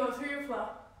 and go through your flow.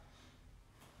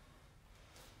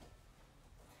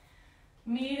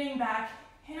 Meeting back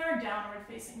in our downward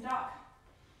facing dog.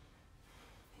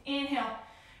 Inhale,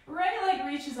 right leg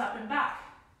reaches up and back.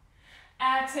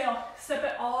 Exhale, step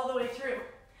it all the way through.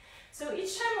 So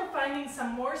each time we're finding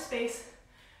some more space,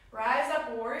 rise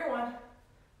up, warrior 1.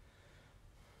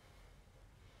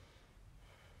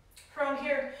 From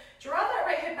here, draw that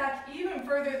right hip back even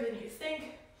further than you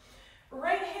think.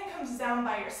 Right hand comes down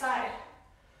by your side.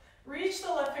 Reach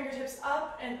the left fingertips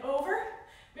up and over,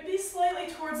 maybe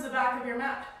slightly towards the back of your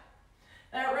mat.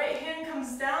 That right hand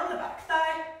comes down the back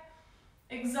thigh,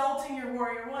 exalting your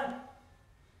warrior 1.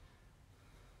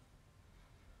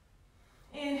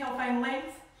 Inhale, find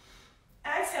length.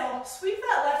 Exhale, sweep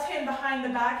that left hand behind the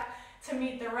back to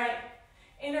meet the right.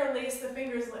 Interlace the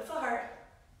fingers, lift the heart.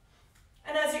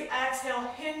 And as you exhale,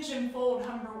 hinge and fold,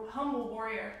 humble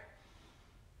warrior.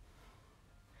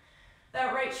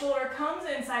 That right shoulder comes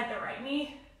inside the right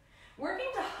knee, working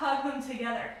to hug them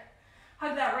together.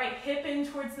 Hug that right hip in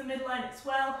towards the midline as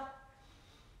well.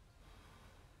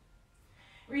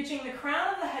 Reaching the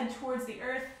crown of the head towards the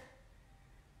earth.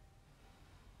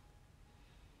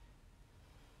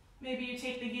 Maybe you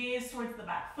take the gaze towards the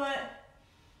back foot.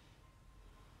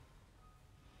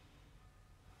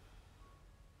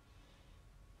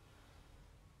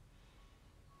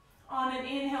 On an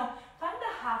inhale, find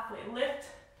a halfway lift.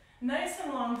 Nice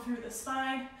and long through the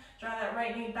spine. Draw that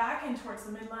right knee back in towards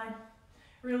the midline.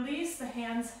 Release the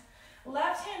hands.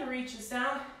 Left hand reaches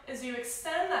down as you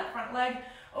extend that front leg,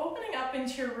 opening up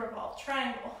into your revolved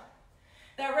triangle.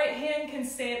 That right hand can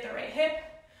stay at the right hip,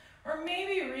 or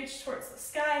maybe reach towards the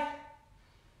sky.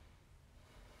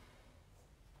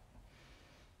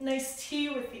 Nice T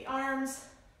with the arms.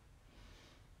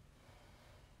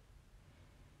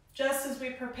 Just as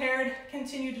we prepared,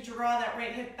 continue to draw that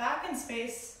right hip back in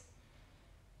space.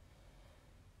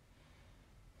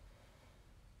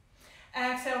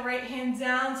 Exhale, right hand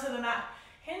down to the mat.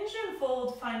 Hinge and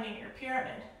fold, finding your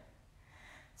pyramid.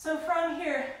 So from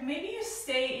here, maybe you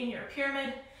stay in your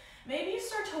pyramid. Maybe you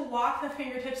start to walk the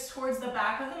fingertips towards the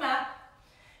back of the mat.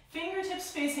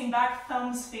 Fingertips facing back,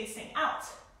 thumbs facing out.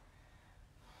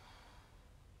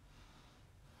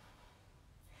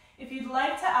 If you'd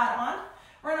like to add on,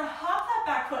 we're gonna hop that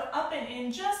back foot up and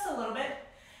in just a little bit.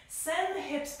 Send the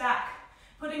hips back.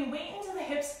 Putting weight into the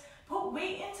hips, put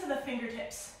weight into the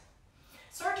fingertips.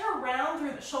 Start to round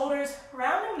through the shoulders,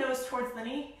 rounding nose towards the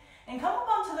knee, and come up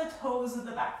onto the toes of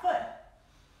the back foot.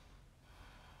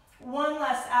 One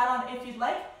last add-on if you'd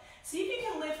like. See if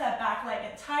you can lift that back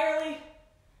leg entirely,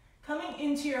 coming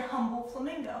into your humble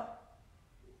flamingo.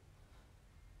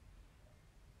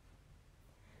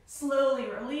 Slowly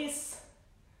release.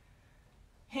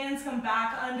 Hands come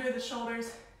back under the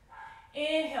shoulders.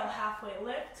 Inhale, halfway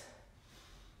lift.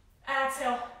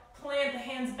 Exhale, plant the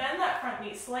hands, bend that front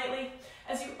knee slightly.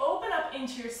 As you open up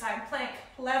into your side plank,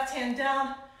 left hand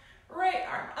down, right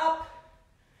arm up.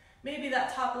 Maybe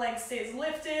that top leg stays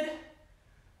lifted.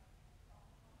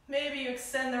 Maybe you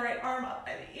extend the right arm up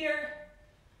by the ear.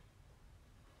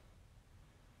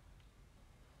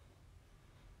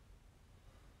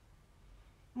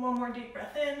 One more deep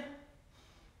breath in.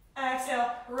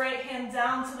 Exhale, right hand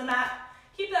down to the mat.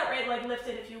 Keep that right leg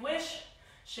lifted if you wish.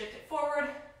 Shift it forward,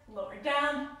 lower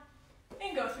down,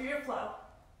 and go through your flow.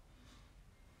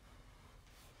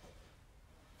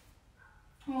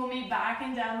 We'll meet back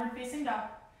in downward facing dog.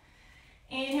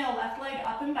 Inhale, left leg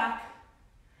up and back.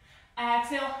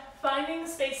 Exhale, finding the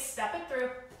space, step it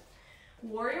through.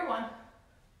 Warrior 1.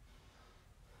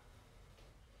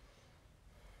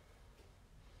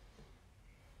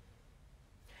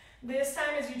 This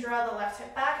time as you draw the left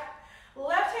hip back,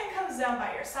 left hand comes down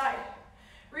by your side.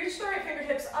 Reach the right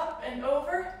fingertips up and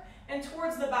over and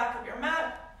towards the back of your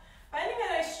mat, finding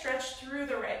a nice stretch through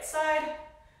the right side.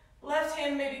 Left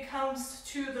hand maybe comes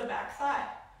to the back thigh.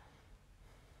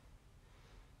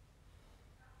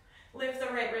 Lift the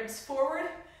right ribs forward,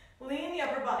 lean the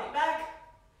upper body back.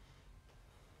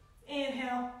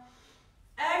 Inhale.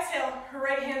 Exhale,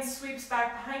 right hand sweeps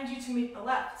back behind you to meet the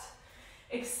left.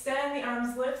 Extend the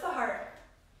arms, lift the heart.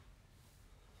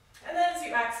 And then as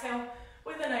you exhale,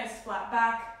 with a nice flat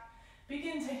back,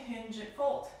 begin to hinge and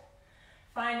fold,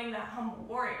 finding that humble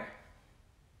warrior.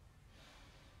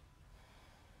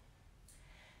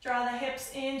 Draw the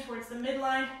hips in towards the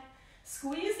midline,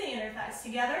 squeeze the inner thighs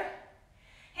together.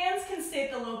 Hands can stay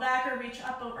at the low back or reach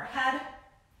up overhead.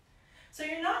 So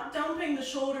you're not dumping the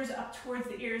shoulders up towards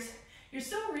the ears. You're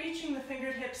still reaching the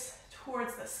fingertips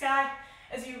towards the sky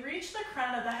as you reach the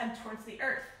crown of the head towards the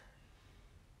earth.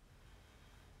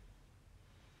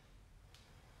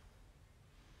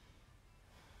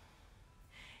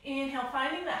 Inhale,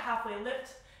 finding that halfway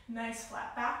lift, nice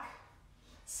flat back.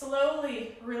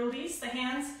 Slowly release the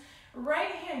hands.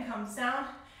 Right hand comes down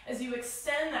as you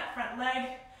extend that front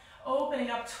leg,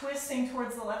 opening up, twisting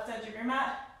towards the left edge of your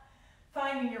mat,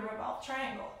 finding your revolved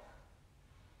triangle.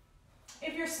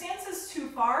 If your stance is too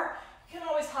far, you can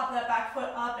always hop that back foot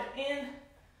up and in.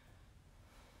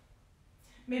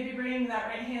 Maybe bringing that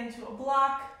right hand to a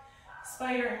block,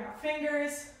 spidering your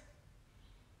fingers.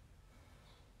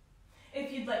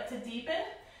 If you'd like to deepen,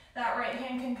 that right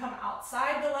hand can come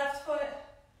outside the left foot.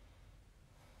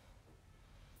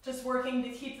 Just working to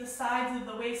keep the sides of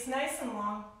the waist nice and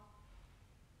long.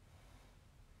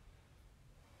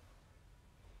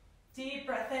 Deep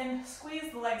breath in,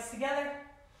 squeeze the legs together.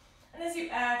 And as you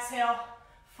exhale,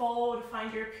 fold,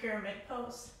 find your pyramid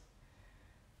pose.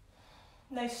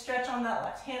 Nice stretch on that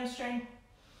left hamstring.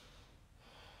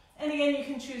 And again, you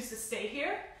can choose to stay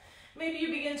here. Maybe you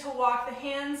begin to walk the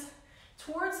hands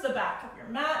towards the back of your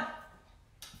mat.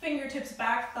 Fingertips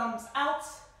back, thumbs out.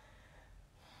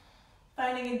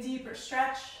 Finding a deeper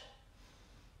stretch.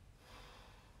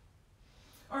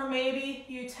 Or maybe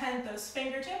you tent those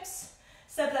fingertips.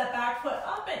 Step that back foot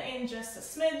up and in just a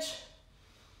smidge.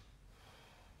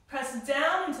 Press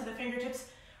down into the fingertips,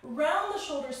 round the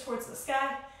shoulders towards the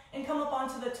sky, and come up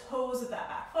onto the toes of that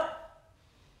back foot.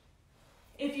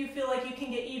 If you feel like you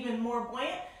can get even more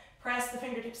buoyant, press the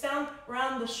fingertips down,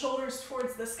 round the shoulders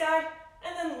towards the sky,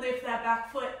 and then lift that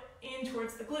back foot in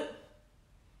towards the glute.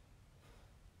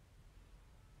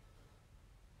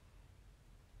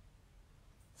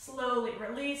 Slowly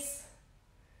release.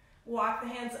 Walk the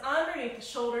hands underneath the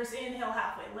shoulders. Inhale,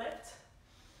 halfway lift.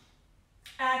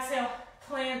 Exhale,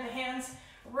 plant the hands.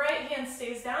 Right hand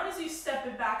stays down as you step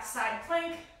it back, side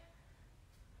plank.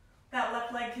 That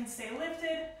left leg can stay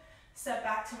lifted. Step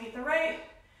back to meet the right.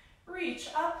 Reach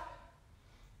up.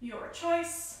 Your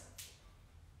choice.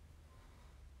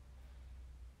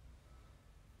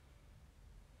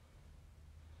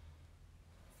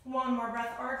 One more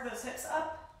breath, arc those hips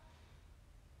up.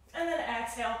 And then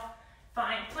exhale,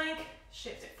 find plank,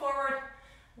 shift it forward,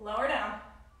 lower down,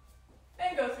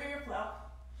 and go through your flow.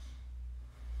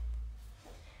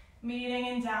 Meeting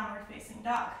in downward facing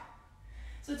dog.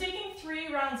 So taking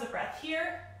 3 rounds of breath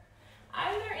here,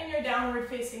 either in your downward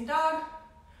facing dog,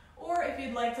 or if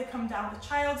you'd like to come down to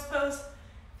child's pose,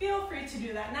 feel free to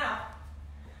do that now.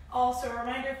 Also a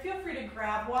reminder, feel free to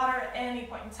grab water at any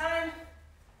point in time.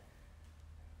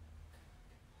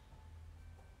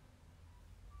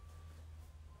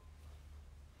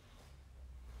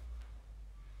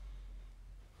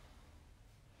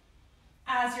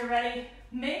 As you're ready,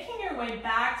 making your way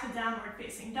back to downward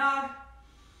facing dog.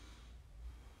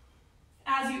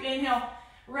 As you inhale,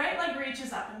 right leg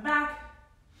reaches up and back.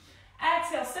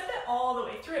 Exhale, step it all the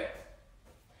way through.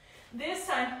 This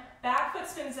time, back foot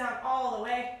spins down all the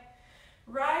way.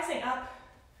 Rising up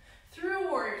through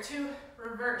warrior 2,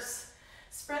 reverse.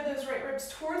 Spread those right ribs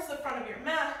towards the front of your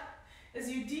mat as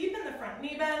you deepen the front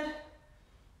knee bend.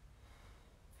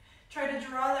 Try to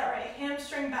draw that right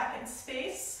hamstring back in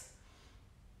space.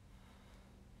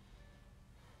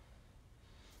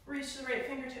 Reach the right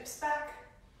fingertips back.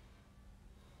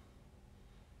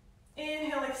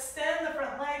 Inhale, extend the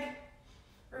front leg.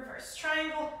 Reverse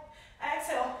triangle.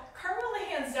 Exhale, curl the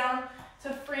hands down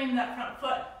to frame that front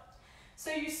foot.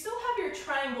 So you still have your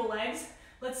triangle legs.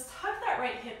 Let's tuck that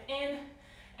right hip in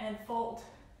and fold.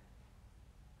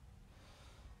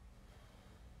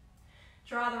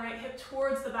 Draw the right hip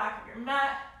towards the back of your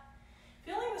mat.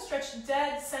 Feeling the stretch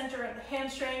dead center of the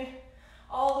hamstring,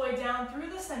 all the way down through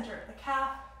the center of the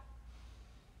calf.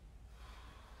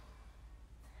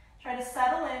 Try to to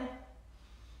settle in.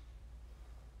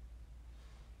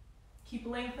 Keep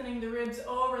lengthening the ribs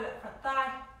over that front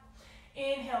thigh.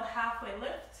 Inhale, halfway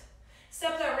lift.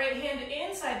 Step that right hand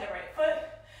inside the right foot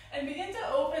and begin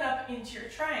to open up into your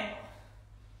triangle.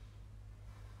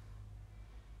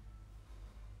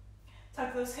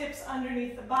 Tuck those hips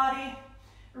underneath the body.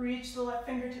 Reach the left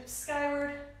fingertips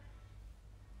skyward.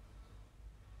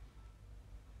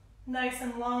 Nice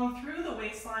and long through the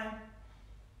waistline.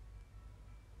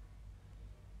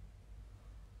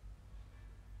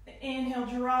 The inhale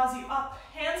draws you up.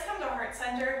 Hands come to heart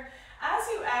center. As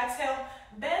you exhale,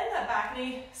 bend that back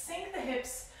knee, sink the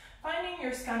hips, finding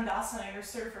your skandasana, your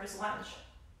surfer's lunge.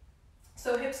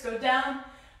 So hips go down,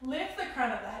 lift the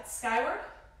crown of the head skyward.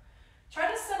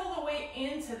 Try to settle the weight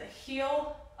into the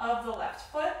heel of the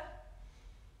left foot,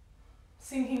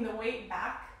 sinking the weight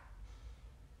back.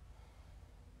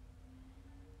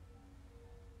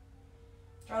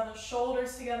 Draw those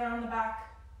shoulders together on the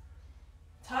back.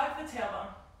 Tuck the tailbone.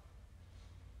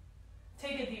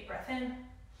 Take a deep breath in.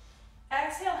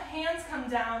 Exhale, hands come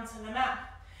down to the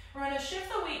mat. We're going to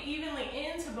shift the weight evenly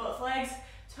into both legs,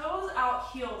 toes out,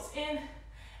 heels in,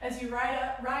 as you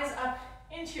rise up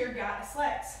into your goddess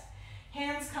legs.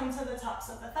 Hands come to the tops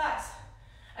of the thighs.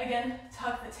 Again,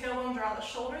 tuck the tailbone, draw the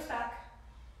shoulders back.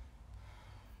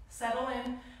 Settle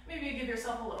in. Maybe you give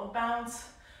yourself a little bounce,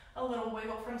 a little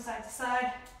wiggle from side to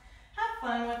side. Have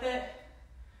fun with it.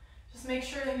 Just make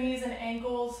sure the knees and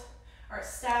ankles are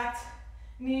stacked.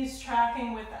 Knees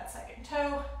tracking with that second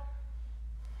toe.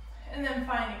 And then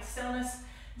finding stillness.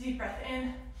 Deep breath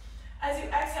in. As you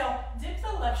exhale, dip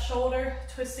the left shoulder,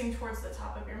 twisting towards the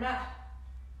top of your mat.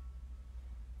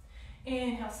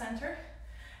 Inhale, center.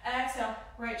 Exhale,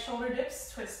 right shoulder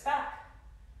dips, twist back.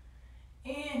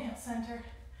 Inhale, center.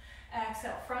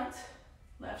 Exhale, front.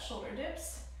 Left shoulder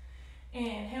dips.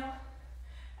 Inhale.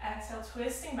 Exhale,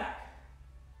 twisting back.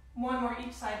 One more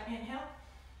each side. Inhale.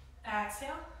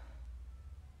 Exhale.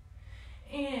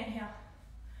 Inhale.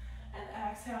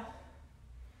 And exhale.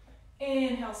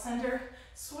 Inhale, center.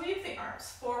 Sweep the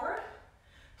arms forward.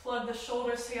 Plug the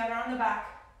shoulders together on the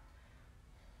back.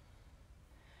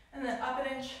 And then up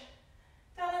an inch,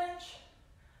 down an inch,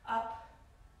 up,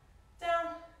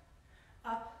 down,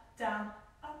 up, down,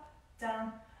 up,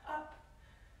 down, up.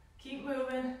 Keep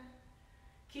moving,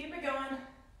 keep it going.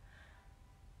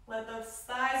 Let those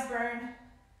thighs burn.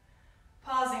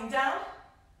 Pausing down.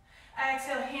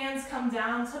 Exhale, hands come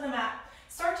down to the mat.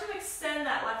 Start to extend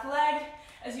that left leg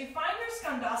as you find your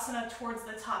skandasana towards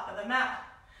the top of the mat.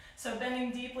 So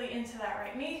bending deeply into that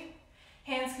right knee.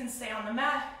 Hands can stay on the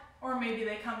mat, or maybe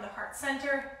they come to heart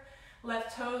center.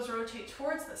 Left toes rotate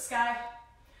towards the sky.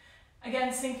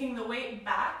 Again, sinking the weight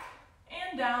back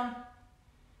and down.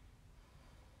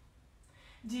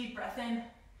 Deep breath in.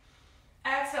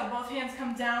 Exhale, both hands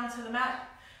come down to the mat.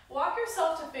 Walk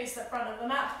yourself to face the front of the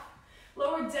mat.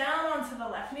 Lower down onto the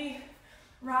left knee.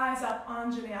 Rise up,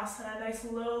 Anjaneyasana, nice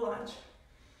low lunge.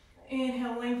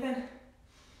 Inhale, lengthen.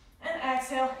 And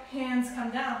exhale, hands come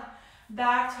down.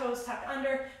 Back toes tuck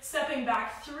under, stepping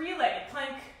back, three-legged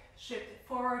plank. Shift it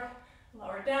forward,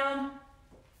 lower down,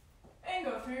 and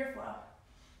go through your flow.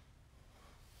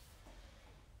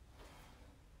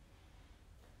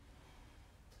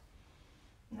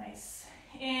 Nice.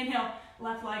 Inhale,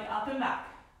 left leg up and back.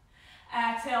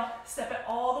 Exhale, step it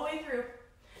all the way through.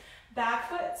 Back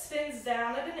foot spins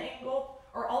down at an angle,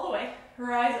 or all the way.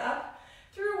 Rise up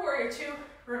through warrior two,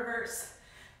 reverse.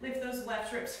 Lift those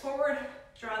left ribs forward.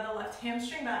 Draw the left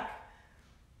hamstring back.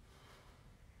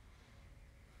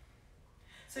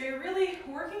 So you're really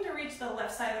working to reach the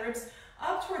left side of the ribs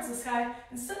up towards the sky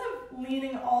instead of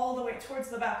leaning all the way towards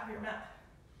the back of your mat.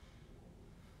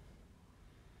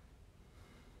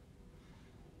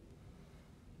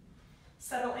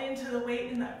 Settle into the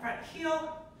weight in that front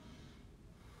heel.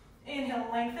 Inhale,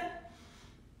 lengthen.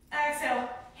 Exhale,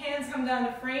 hands come down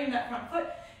to frame that front foot.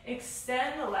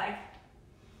 Extend the leg.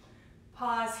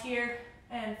 Pause here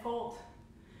and fold.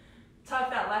 Tuck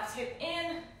that left hip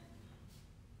in.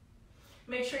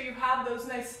 Make sure you have those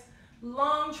nice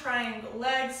long triangle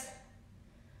legs.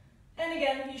 And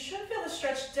again, you should feel the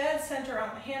stretch dead center on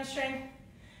the hamstring,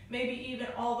 maybe even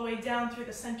all the way down through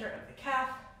the center of the calf.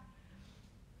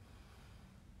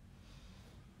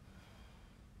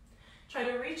 Try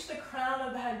to reach the crown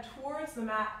of the head towards the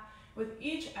mat with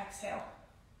each exhale.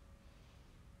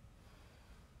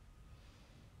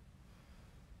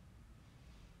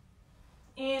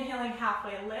 Inhaling,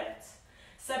 halfway lift.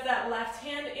 Step that left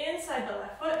hand inside the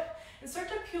left foot and start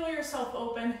to peel yourself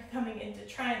open, coming into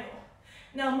triangle.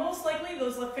 Now, most likely,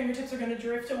 those left fingertips are going to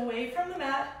drift away from the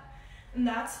mat, and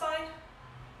that's fine.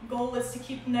 Goal is to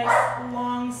keep nice,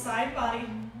 long side body.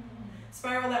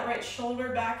 Spiral that right shoulder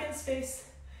back in space.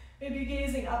 Maybe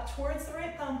gazing up towards the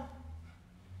right thumb.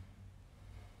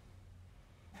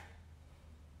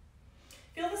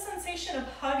 Feel the sensation of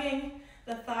hugging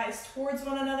the thighs towards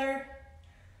one another.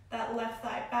 That left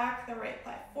thigh back, the right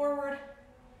thigh forward.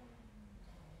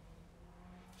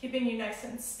 Keeping you nice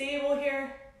and stable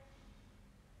here.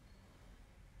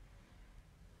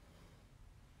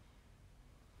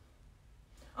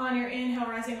 On your inhale,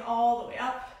 rising all the way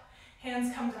up.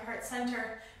 Hands come to heart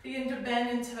center. Begin to bend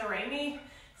into the right knee.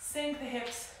 Sink the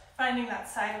hips, finding that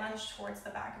side lunge towards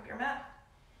the back of your mat.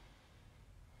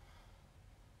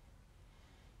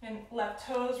 And left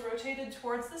toes rotated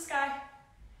towards the sky.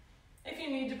 If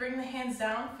you need to bring the hands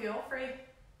down, feel free.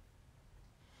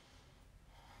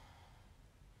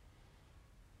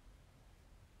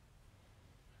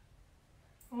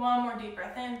 One more deep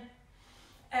breath in.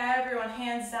 Everyone,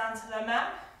 hands down to the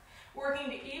mat. Working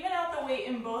to even out the weight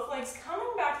in both legs, coming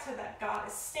back to that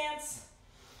goddess stance.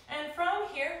 And from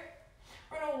here,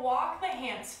 we're going to walk the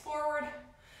hands forward,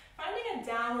 finding a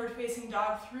downward facing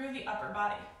dog through the upper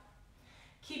body.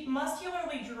 Keep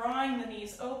muscularly drawing the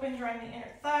knees open, drawing the inner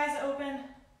thighs open.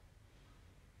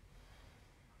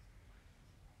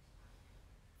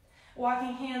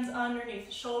 Walking hands underneath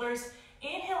the shoulders.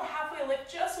 Inhale, halfway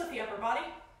lift just with the upper body.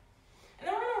 And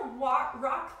then we're going to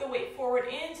rock the weight forward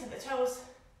into the toes,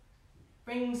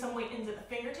 bringing some weight into the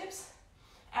fingertips.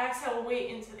 Exhale, weight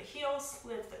into the heels,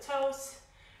 lift the toes,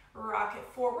 rock it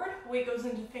forward. Weight goes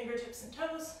into fingertips and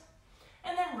toes,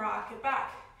 and then rock it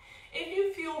back. If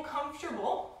you feel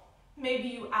comfortable, maybe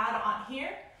you add on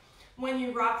here. When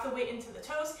you rock the weight into the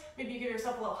toes, maybe you give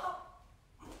yourself a little hop.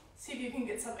 See if you can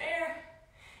get some air.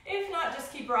 If not,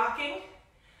 just keep rocking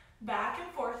back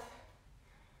and forth.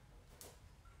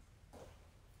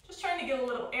 Just trying to get a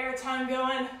little air time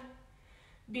going.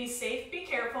 Be safe, be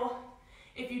careful.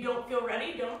 If you don't feel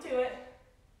ready, don't do it.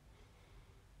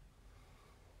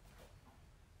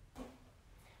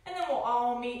 And then we'll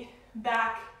all meet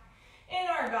back in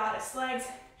our goddess legs.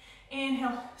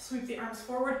 Inhale, sweep the arms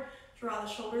forward, draw the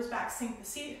shoulders back, sink the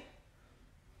seat.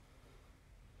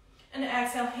 And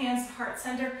exhale, hands to heart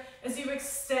center as you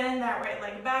extend that right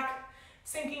leg back,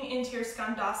 sinking into your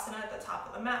skandasana at the top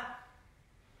of the mat.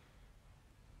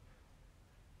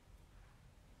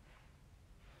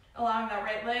 Allowing that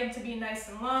right leg to be nice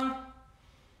and long.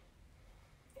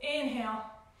 Inhale.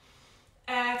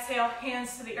 Exhale,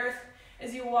 hands to the earth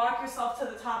as you walk yourself to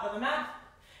the top of the mat.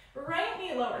 Right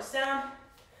knee lowers down.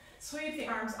 Sweep the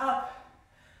arms up.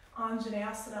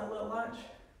 Anjaneyasana, little lunge.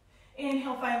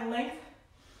 Inhale, find length.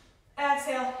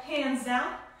 Exhale, hands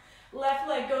down. Left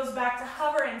leg goes back to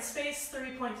hover in space,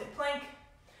 three-pointed plank.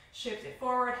 Shift it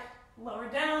forward, lower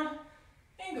down,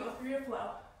 and go through your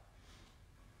flow.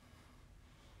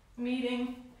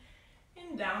 Meeting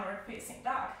in downward facing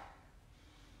dog.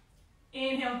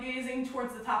 Inhale, gazing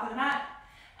towards the top of the mat.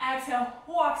 Exhale,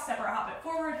 walk, step or hop it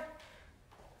forward.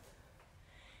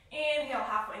 Inhale,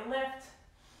 halfway lift.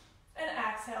 And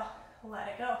exhale, let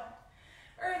it go.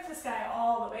 Earth to sky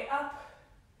all the way up.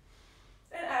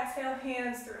 And exhale,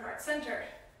 hands through heart center.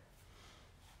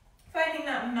 Finding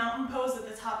that mountain pose at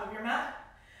the top of your mat.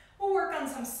 We'll work on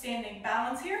some standing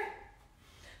balance here.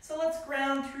 So let's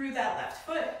ground through that left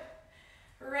foot.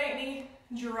 Right knee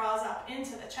draws up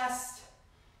into the chest.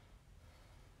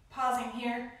 Pausing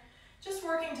here, just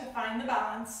working to find the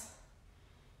balance.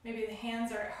 Maybe the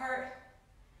hands are at heart.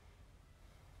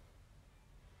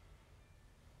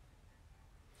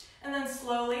 And then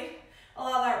slowly,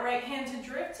 allow that right hand to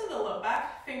drift to the low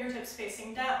back, fingertips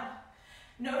facing down.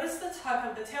 Notice the tuck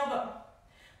of the tailbone.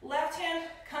 Left hand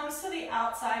comes to the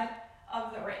outside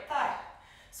of the right thigh.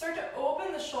 Start to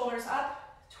open the shoulders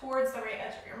up towards the right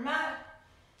edge of your mat.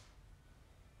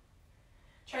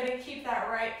 Try to keep that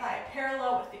right thigh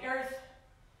parallel with the earth.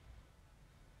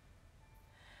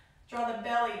 Draw the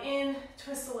belly in,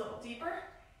 twist a little deeper.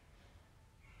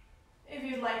 If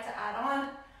you'd like to add on,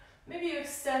 maybe you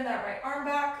extend that right arm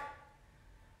back.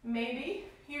 Maybe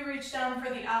you reach down for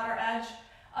the outer edge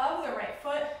of the right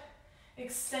foot,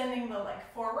 extending the leg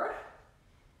forward.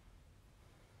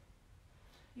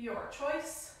 Your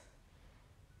choice.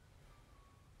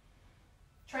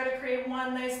 Try to create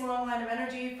one nice long line of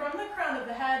energy from the crown of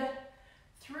the head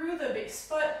through the base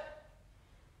foot.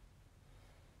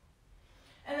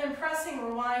 And then pressing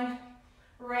rewind,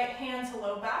 right hand to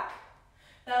low back.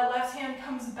 That left hand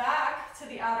comes back to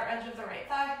the outer edge of the right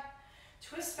thigh.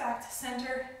 Twist back to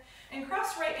center and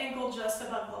cross right ankle just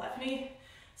above the left knee,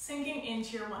 sinking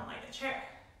into your one-legged chair.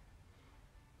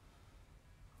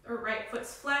 Or right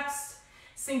foot's flexed,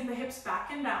 sink the hips back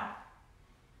and down.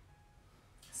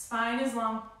 Spine is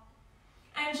long.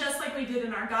 And just like we did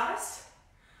in our goddess,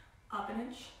 up an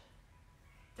inch,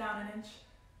 down an inch.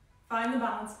 Find the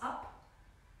balance, up,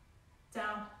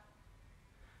 down,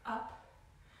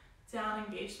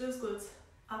 engage those glutes,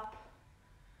 up,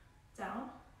 down,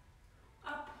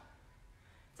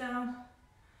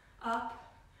 up,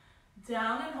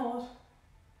 down and hold.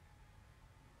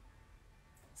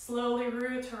 Slowly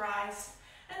root to rise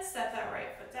and step that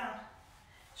right foot down.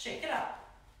 Shake it up.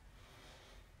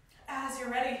 As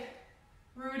you're ready,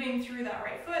 rooting through that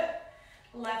right foot,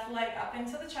 left leg up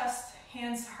into the chest,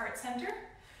 hands to heart center,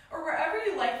 or wherever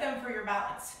you like them for your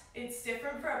balance. It's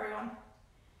different for everyone.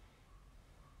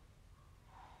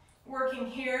 Working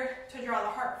here to draw the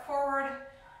heart forward,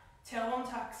 tailbone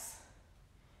tucks.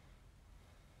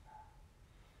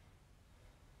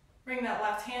 Bring that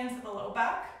left hand to the low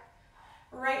back,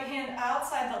 right hand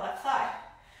outside the left thigh.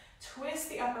 Twist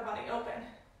the upper body open.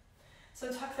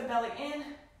 So tuck the belly in,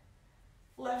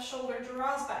 left shoulder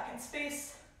draws back in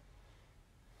space.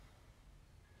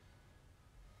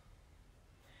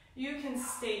 You can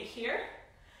stay here,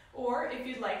 or if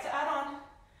you'd like to add on,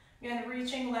 again,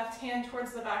 reaching left hand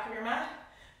towards the back of your mat,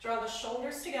 draw the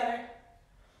shoulders together.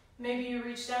 Maybe you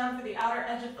reach down for the outer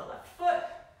edge of the left foot,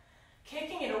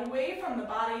 kicking it away from the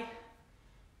body.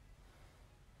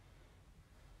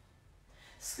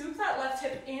 Scoop that left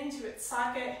hip into its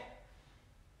socket.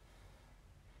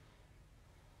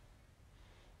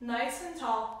 Nice and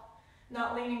tall,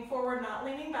 not leaning forward, not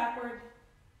leaning backward.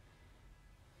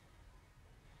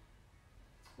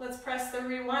 Let's press the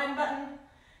rewind button.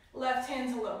 Left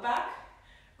hand to low back,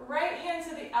 right hand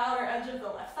to the outer edge of the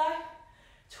left thigh.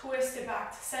 Twist it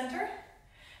back to center,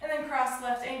 and then cross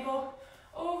left ankle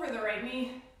over the right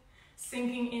knee,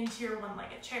 sinking into your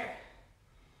one-legged chair.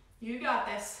 You got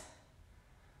this.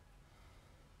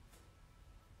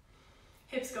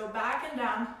 Hips go back and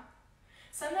down.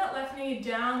 Send that left knee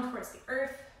down towards the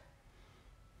earth.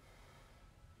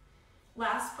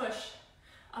 Last push.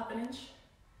 Up an inch,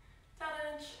 down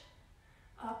an inch,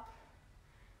 up,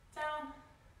 down,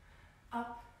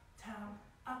 up, down,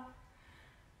 up.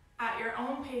 At your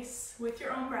own pace, with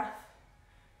your own breath.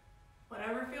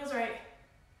 Whatever feels right.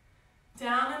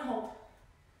 Down and hold.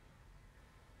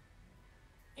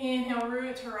 Inhale,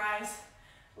 root to rise.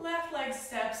 Left leg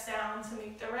steps down to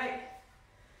meet the right.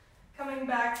 Coming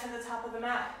back to the top of the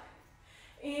mat.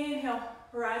 Inhale,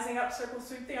 rising up, circle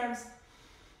sweep the arms.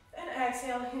 And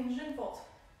exhale, hinge and fold.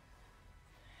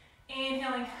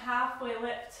 Inhaling, halfway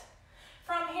lift.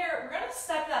 From here, we're going to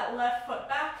step that left foot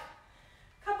back.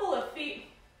 Couple of feet.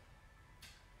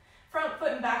 Front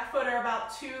foot and back foot are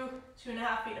about 2.5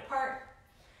 feet apart.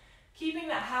 Keeping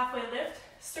that halfway lift,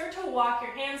 start to walk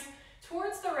your hands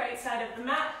towards the right side of the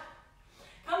mat,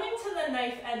 coming to the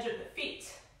knife edge of the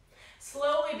feet.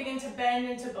 Slowly begin to bend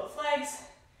into both legs,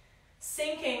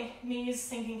 sinking knees,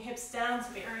 sinking hips down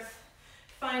to the earth,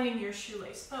 finding your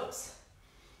shoelace pose.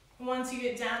 Once you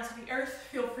get down to the earth,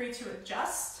 feel free to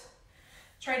adjust.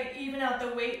 Try to even out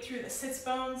the weight through the sits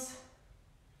bones.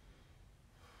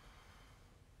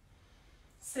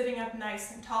 Sitting up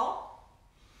nice and tall.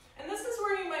 And this is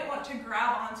where you might want to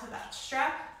grab onto that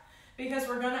strap because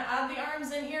we're going to add the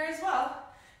arms in here as well,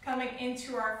 coming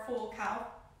into our full cow.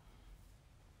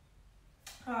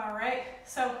 All right,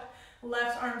 so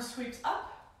left arm sweeps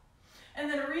up, and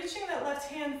then reaching that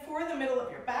left hand for the middle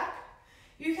of your back.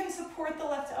 You can support the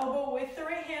left elbow with the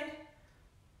right hand,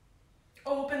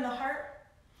 open the heart,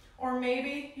 or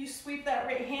maybe you sweep that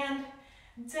right hand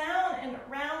down and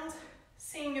around,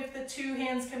 seeing if the two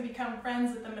hands can become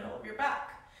friends at the middle of your back.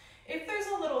 If there's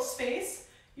a little space,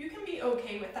 you can be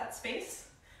okay with that space,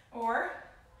 or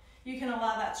you can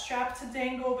allow that strap to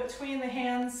dangle between the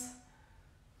hands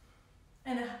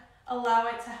and allow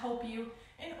it to help you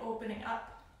in opening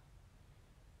up.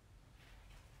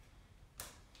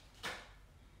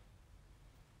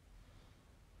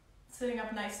 Sitting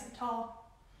up nice and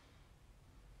tall.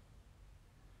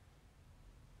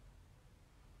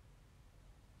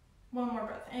 One more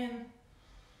breath in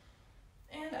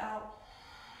and out.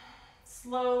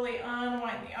 Slowly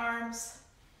unwind the arms,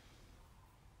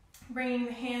 bringing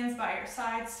the hands by your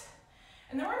sides.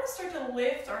 And then we're going to start to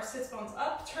lift our sits bones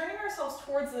up, turning ourselves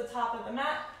towards the top of the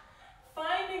mat,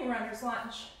 finding runner's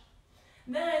lunge.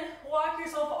 Then walk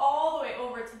yourself all the way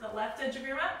over to the left edge of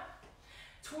your mat,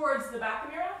 towards the back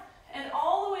of your mat, and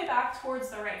all the way back towards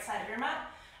the right side of your mat.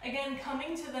 Again,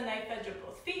 coming to the knife edge of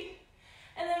both feet,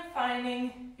 and then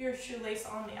finding your shoelace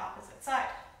on the opposite side.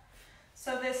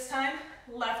 So this time,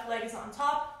 left leg is on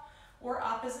top or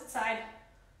opposite side.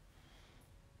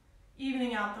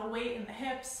 Evening out the weight in the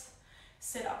hips.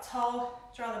 Sit up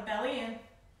tall, draw the belly in.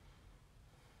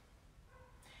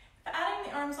 If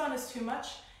adding the arms on is too much,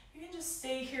 you can just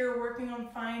stay here working on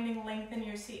finding length in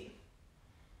your seat.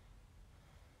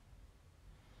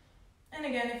 And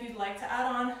again, if you'd like to add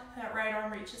on, that right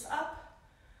arm reaches up.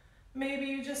 Maybe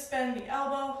you just bend the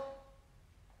elbow,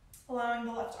 allowing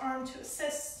the left arm to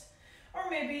assist, or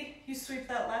maybe you sweep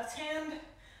that left hand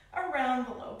around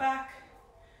the low back,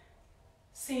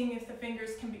 seeing if the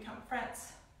fingers can become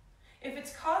friends. If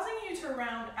it's causing you to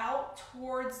round out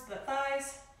towards the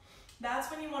thighs,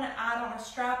 that's when you want to add on a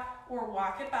strap or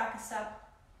walk it back a step.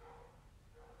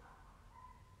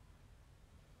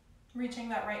 Reaching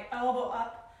that right elbow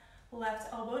up,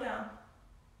 left elbow down.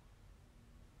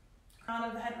 Crown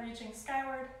of the head reaching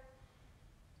skyward.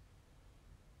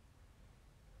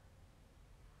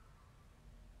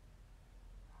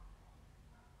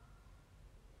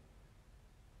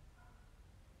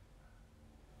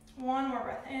 One more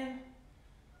breath in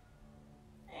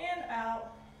and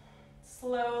out.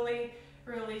 Slowly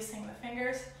releasing the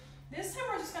fingers. This time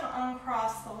we're just going to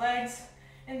uncross the legs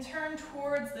and turn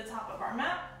towards the top of our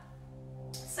mat.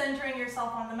 Centering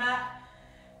yourself on the mat,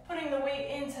 putting the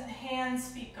weight into the hands,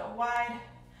 feet go wide.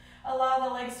 Allow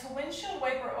the legs to windshield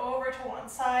wiper over to one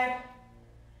side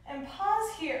and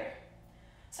pause here.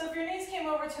 So if your knees came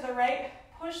over to the right,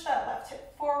 push that left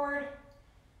hip forward.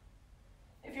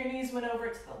 If your knees went over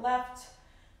to the left,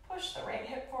 push the right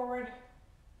hip forward.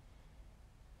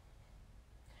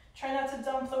 Try not to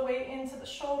dump the weight into the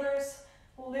shoulders.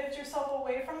 Lift yourself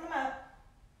away from the mat.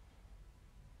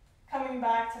 Coming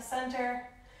back to center.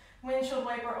 Windshield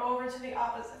wiper over to the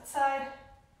opposite side.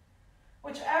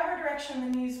 Whichever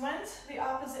direction the knees went, the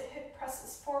opposite hip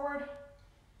presses forward.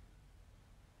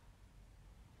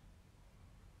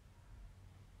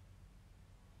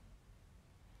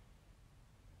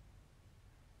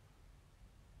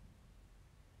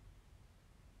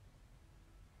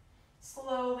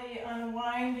 Slowly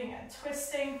unwinding and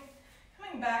twisting,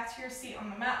 coming back to your seat on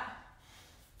the mat.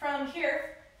 From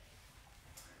here,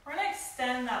 we're going to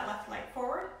extend that left leg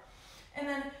forward and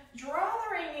then draw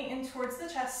the right knee in towards the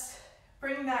chest.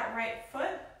 Bring that right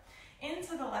foot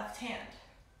into the left hand.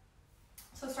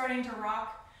 So starting to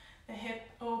rock the hip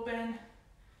open,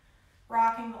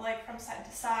 rocking the leg from side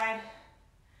to side.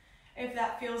 If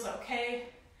that feels okay,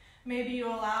 maybe you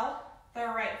allow the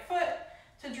right foot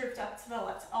to drift up to the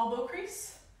left elbow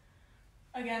crease.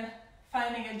 Again,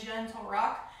 finding a gentle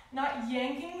rock, not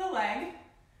yanking the leg,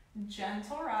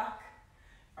 gentle rock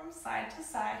from side to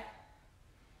side.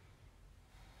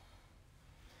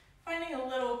 Finding a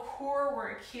little core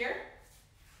work here.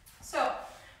 So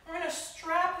we're going to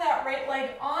strap that right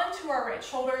leg onto our right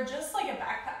shoulder just like a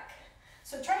backpack.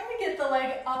 So trying to get the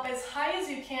leg up as high as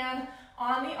you can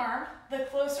on the arm. The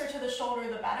closer to the shoulder,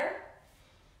 the better.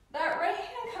 That right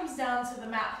hand comes down to the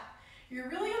mat. You're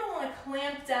really going to want to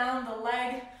clamp down the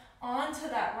leg onto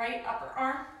that right upper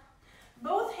arm.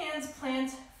 Both hands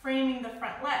plant, framing the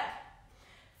front leg.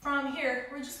 From here,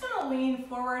 we're just going to lean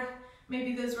forward.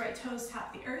 Maybe those right toes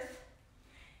tap the earth.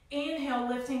 Inhale,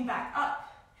 lifting back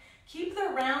up. Keep the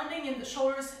rounding in the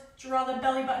shoulders. Draw the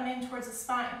belly button in towards the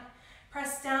spine.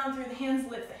 Press down through the hands,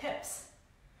 lift the hips.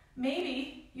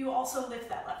 Maybe you also lift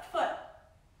that left foot.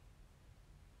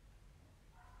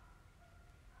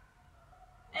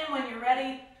 And when you're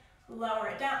ready, lower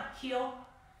it down. Heel,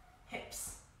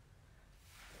 hips.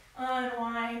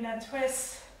 Unwind and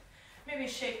twist. Maybe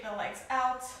shake the legs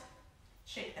out,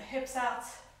 shake the hips out,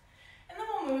 and then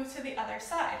we'll move to the other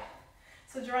side.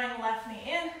 So drawing left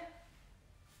knee in.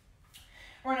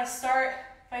 We're going to start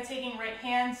by taking right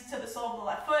hand to the sole of the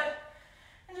left foot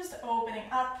and just opening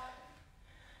up.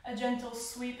 A gentle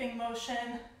sweeping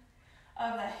motion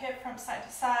of the hip from side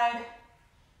to side.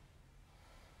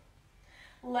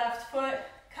 Left foot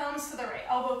comes to the right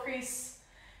elbow crease.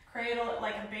 Cradle it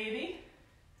like a baby.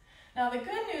 Now the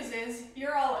good news is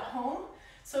you're all at home,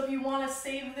 so if you want to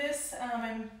save this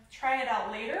and try it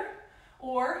out later,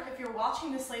 or if you're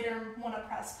watching this later and want to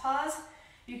press pause,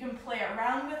 you can play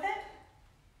around with it.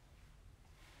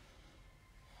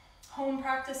 Home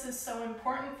practice is so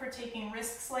important for taking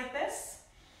risks like this.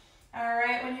 All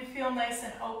right, when you feel nice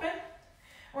and open,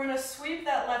 we're going to sweep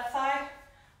that left thigh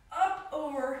up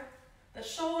over the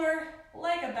shoulder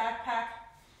like a backpack.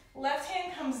 Left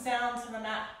hand comes down to the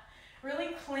mat. Really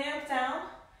clamp down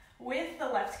with the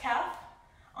left calf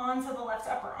onto the left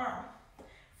upper arm.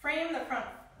 Frame the front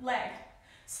leg.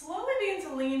 Slowly begin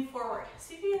to lean forward.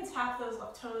 See if you can tap those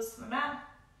left toes to the mat.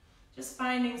 Just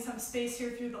finding some space here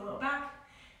through the low back.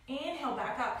 Inhale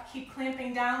back up. Keep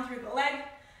clamping down through the leg.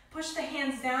 Push the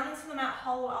hands down into the mat.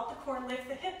 Hollow out the core. Lift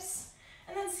the hips.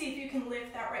 And then see if you can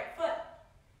lift that right foot.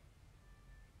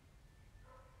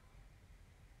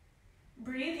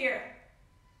 Breathe here.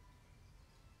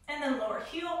 And then lower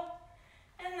heel,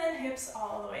 and then hips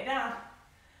all the way down.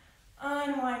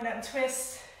 Unwind and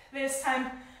twist. This time,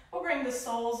 We'll bring the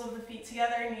soles of the feet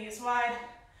together, knees wide.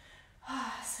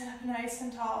 Sit up nice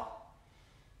and tall.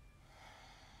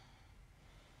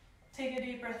 Take a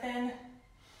deep breath in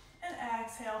and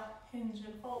exhale, hinge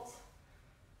and fold.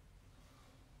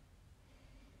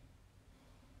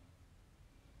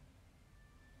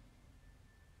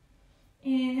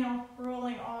 Inhale,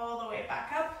 rolling all the way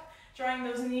back up, drawing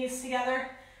those knees together,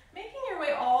 making your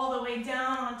way all the way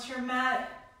down onto your mat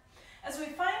as we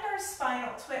find our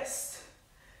spinal twist.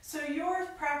 So your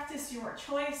practice, your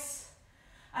choice.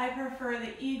 I prefer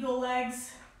the eagle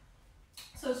legs.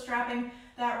 So strapping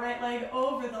that right leg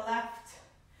over the left,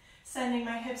 sending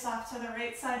my hips off to the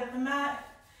right side of the mat,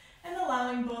 and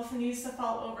allowing both knees to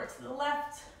fall over to the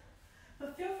left.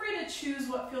 But feel free to choose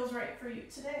what feels right for you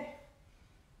today.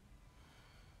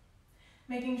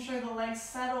 Making sure the legs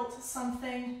settle to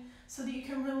something so that you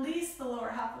can release the lower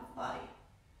half of the body.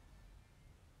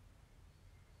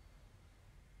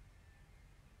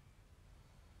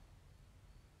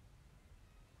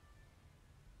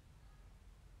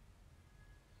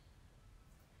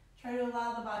 Try to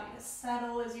allow the body to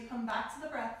settle as you come back to the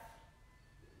breath.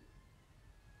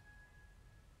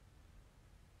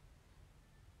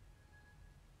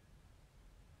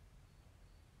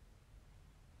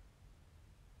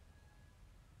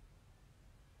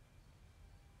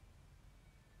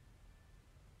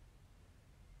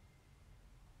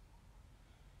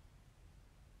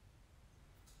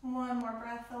 One more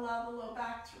breath, allow the low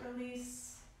back to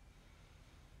release.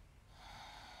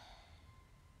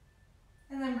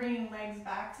 And then bringing legs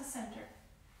back to center.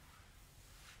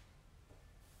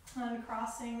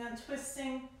 Uncrossing,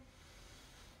 untwisting.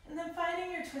 And then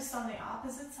finding your twist on the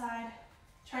opposite side.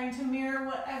 Trying to mirror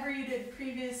whatever you did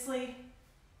previously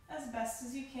as best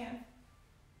as you can.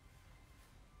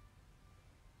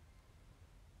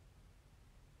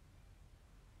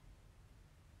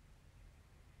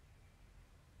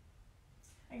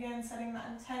 Again, setting that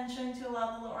intention to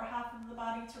allow the lower half of the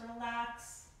body to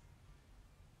relax.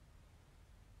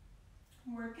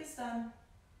 Work is done.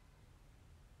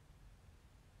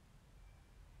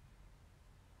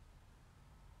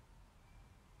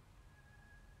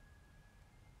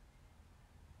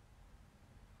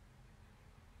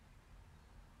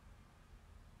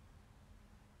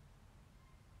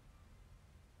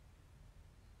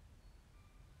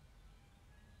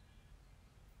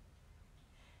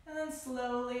 And then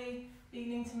slowly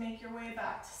beginning to make your way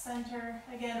back to center.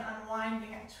 Again,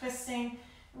 unwinding and twisting.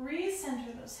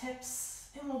 Recenter those hips,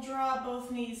 and we'll draw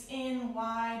both knees in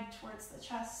wide towards the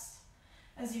chest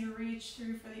as you reach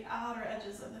through for the outer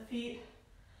edges of the feet.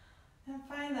 And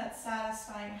find that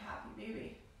satisfying happy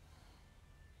baby.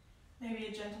 Maybe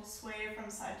a gentle sway from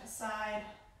side to side.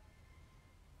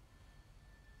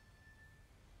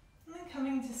 And then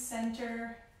coming to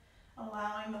center,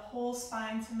 allowing the whole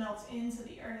spine to melt into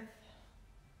the earth.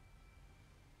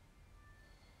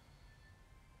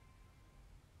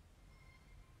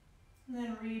 And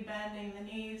then rebending the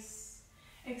knees,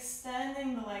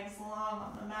 extending the legs long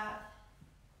on the mat.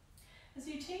 As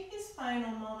you take these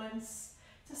final moments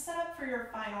to set up for your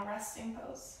final resting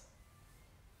pose.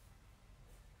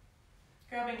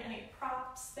 Grabbing any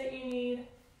props that you need.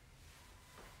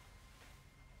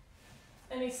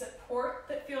 Any support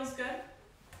that feels good.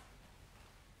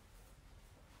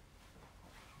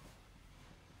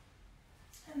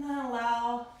 And then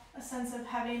allow a sense of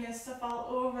heaviness to fall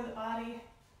over the body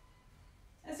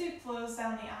as you close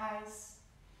down the eyes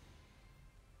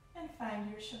and find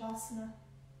your Shavasana.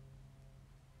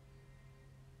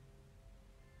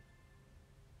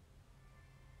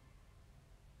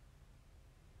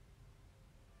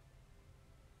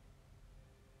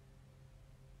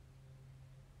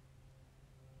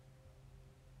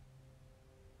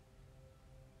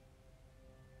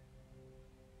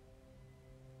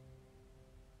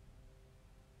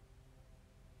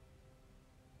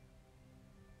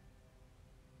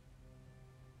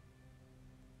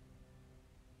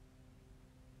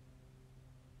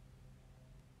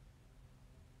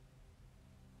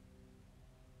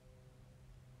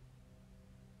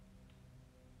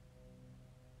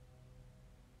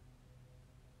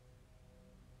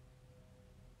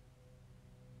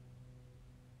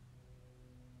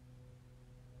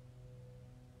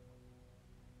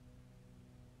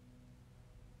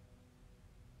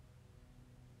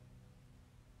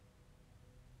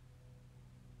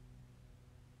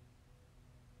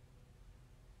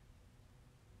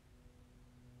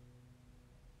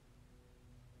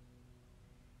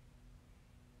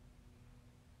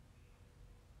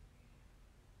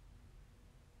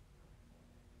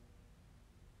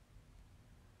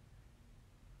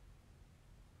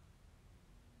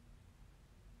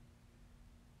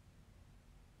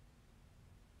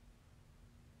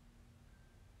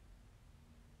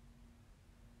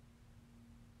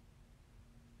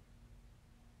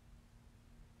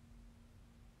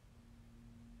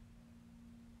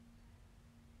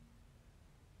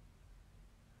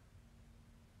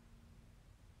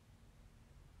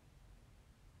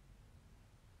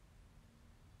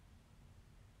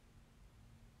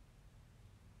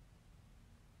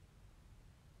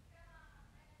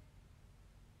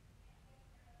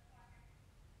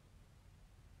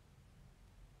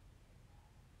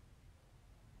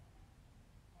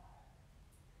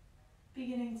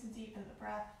 beginning to deepen the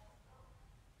breath,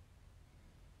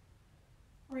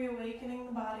 reawakening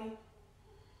the body,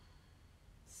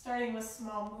 starting with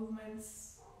small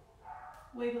movements,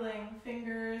 wiggling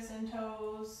fingers and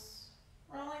toes,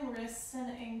 rolling wrists and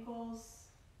ankles.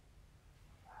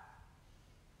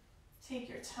 Take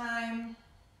your time,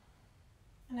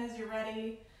 and as you're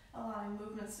ready, allowing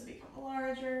movements to become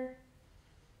larger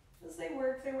as they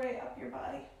work their way up your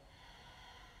body.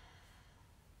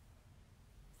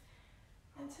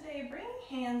 And today, bring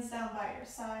hands down by your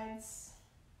sides,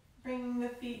 bringing the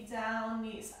feet down,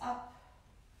 knees up.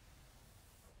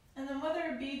 And then whether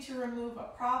it be to remove a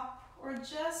prop or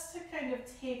just to kind of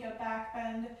take a back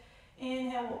bend,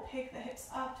 inhale, we'll pick the hips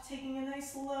up, taking a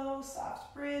nice low,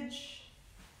 soft bridge.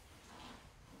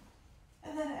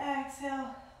 And then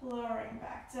exhale, lowering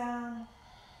back down,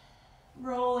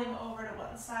 rolling over to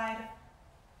one side.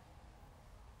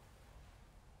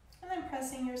 And then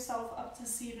pressing yourself up to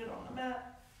seated on the mat.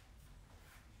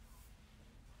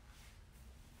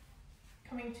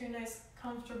 Coming to a nice,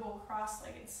 comfortable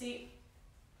cross-legged seat.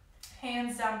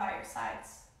 Hands down by your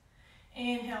sides.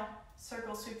 Inhale,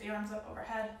 circle, sweep the arms up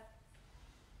overhead.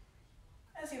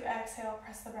 As you exhale,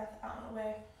 press the breath out and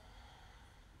away.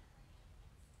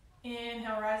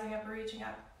 Inhale, rising up, reaching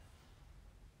up.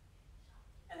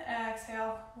 And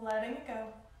exhale, letting it go.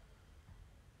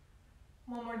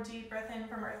 One more deep breath in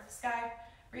from earth to sky,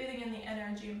 breathing in the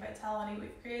energy and vitality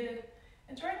we've created,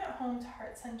 and drawing it home to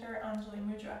heart center, Anjali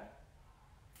Mudra.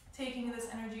 Taking this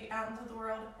energy out into the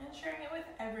world and sharing it with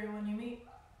everyone you meet.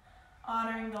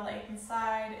 Honoring the light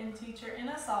inside and teacher in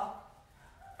us all.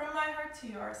 From my heart to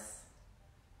yours.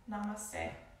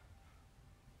 Namaste.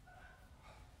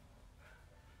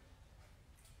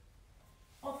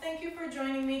 Well, thank you for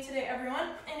joining me today, everyone.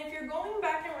 And if you're going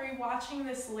back and rewatching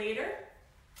this later,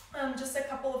 just a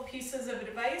couple of pieces of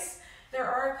advice. There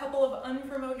are a couple of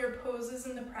unfamiliar poses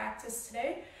in the practice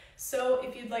today. So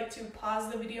if you'd like to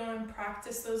pause the video and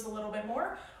practice those a little bit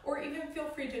more, or even feel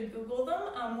free to Google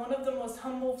them. One of them was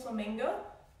humble flamingo,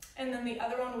 and then the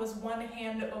other one was one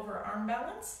hand over arm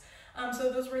balance.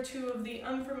 So those were two of the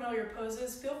unfamiliar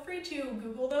poses. Feel free to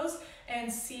Google those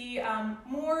and see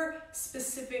more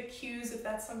specific cues if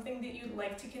that's something that you'd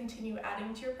like to continue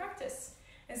adding to your practice.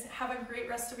 Have a great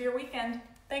rest of your weekend.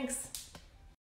 Thanks.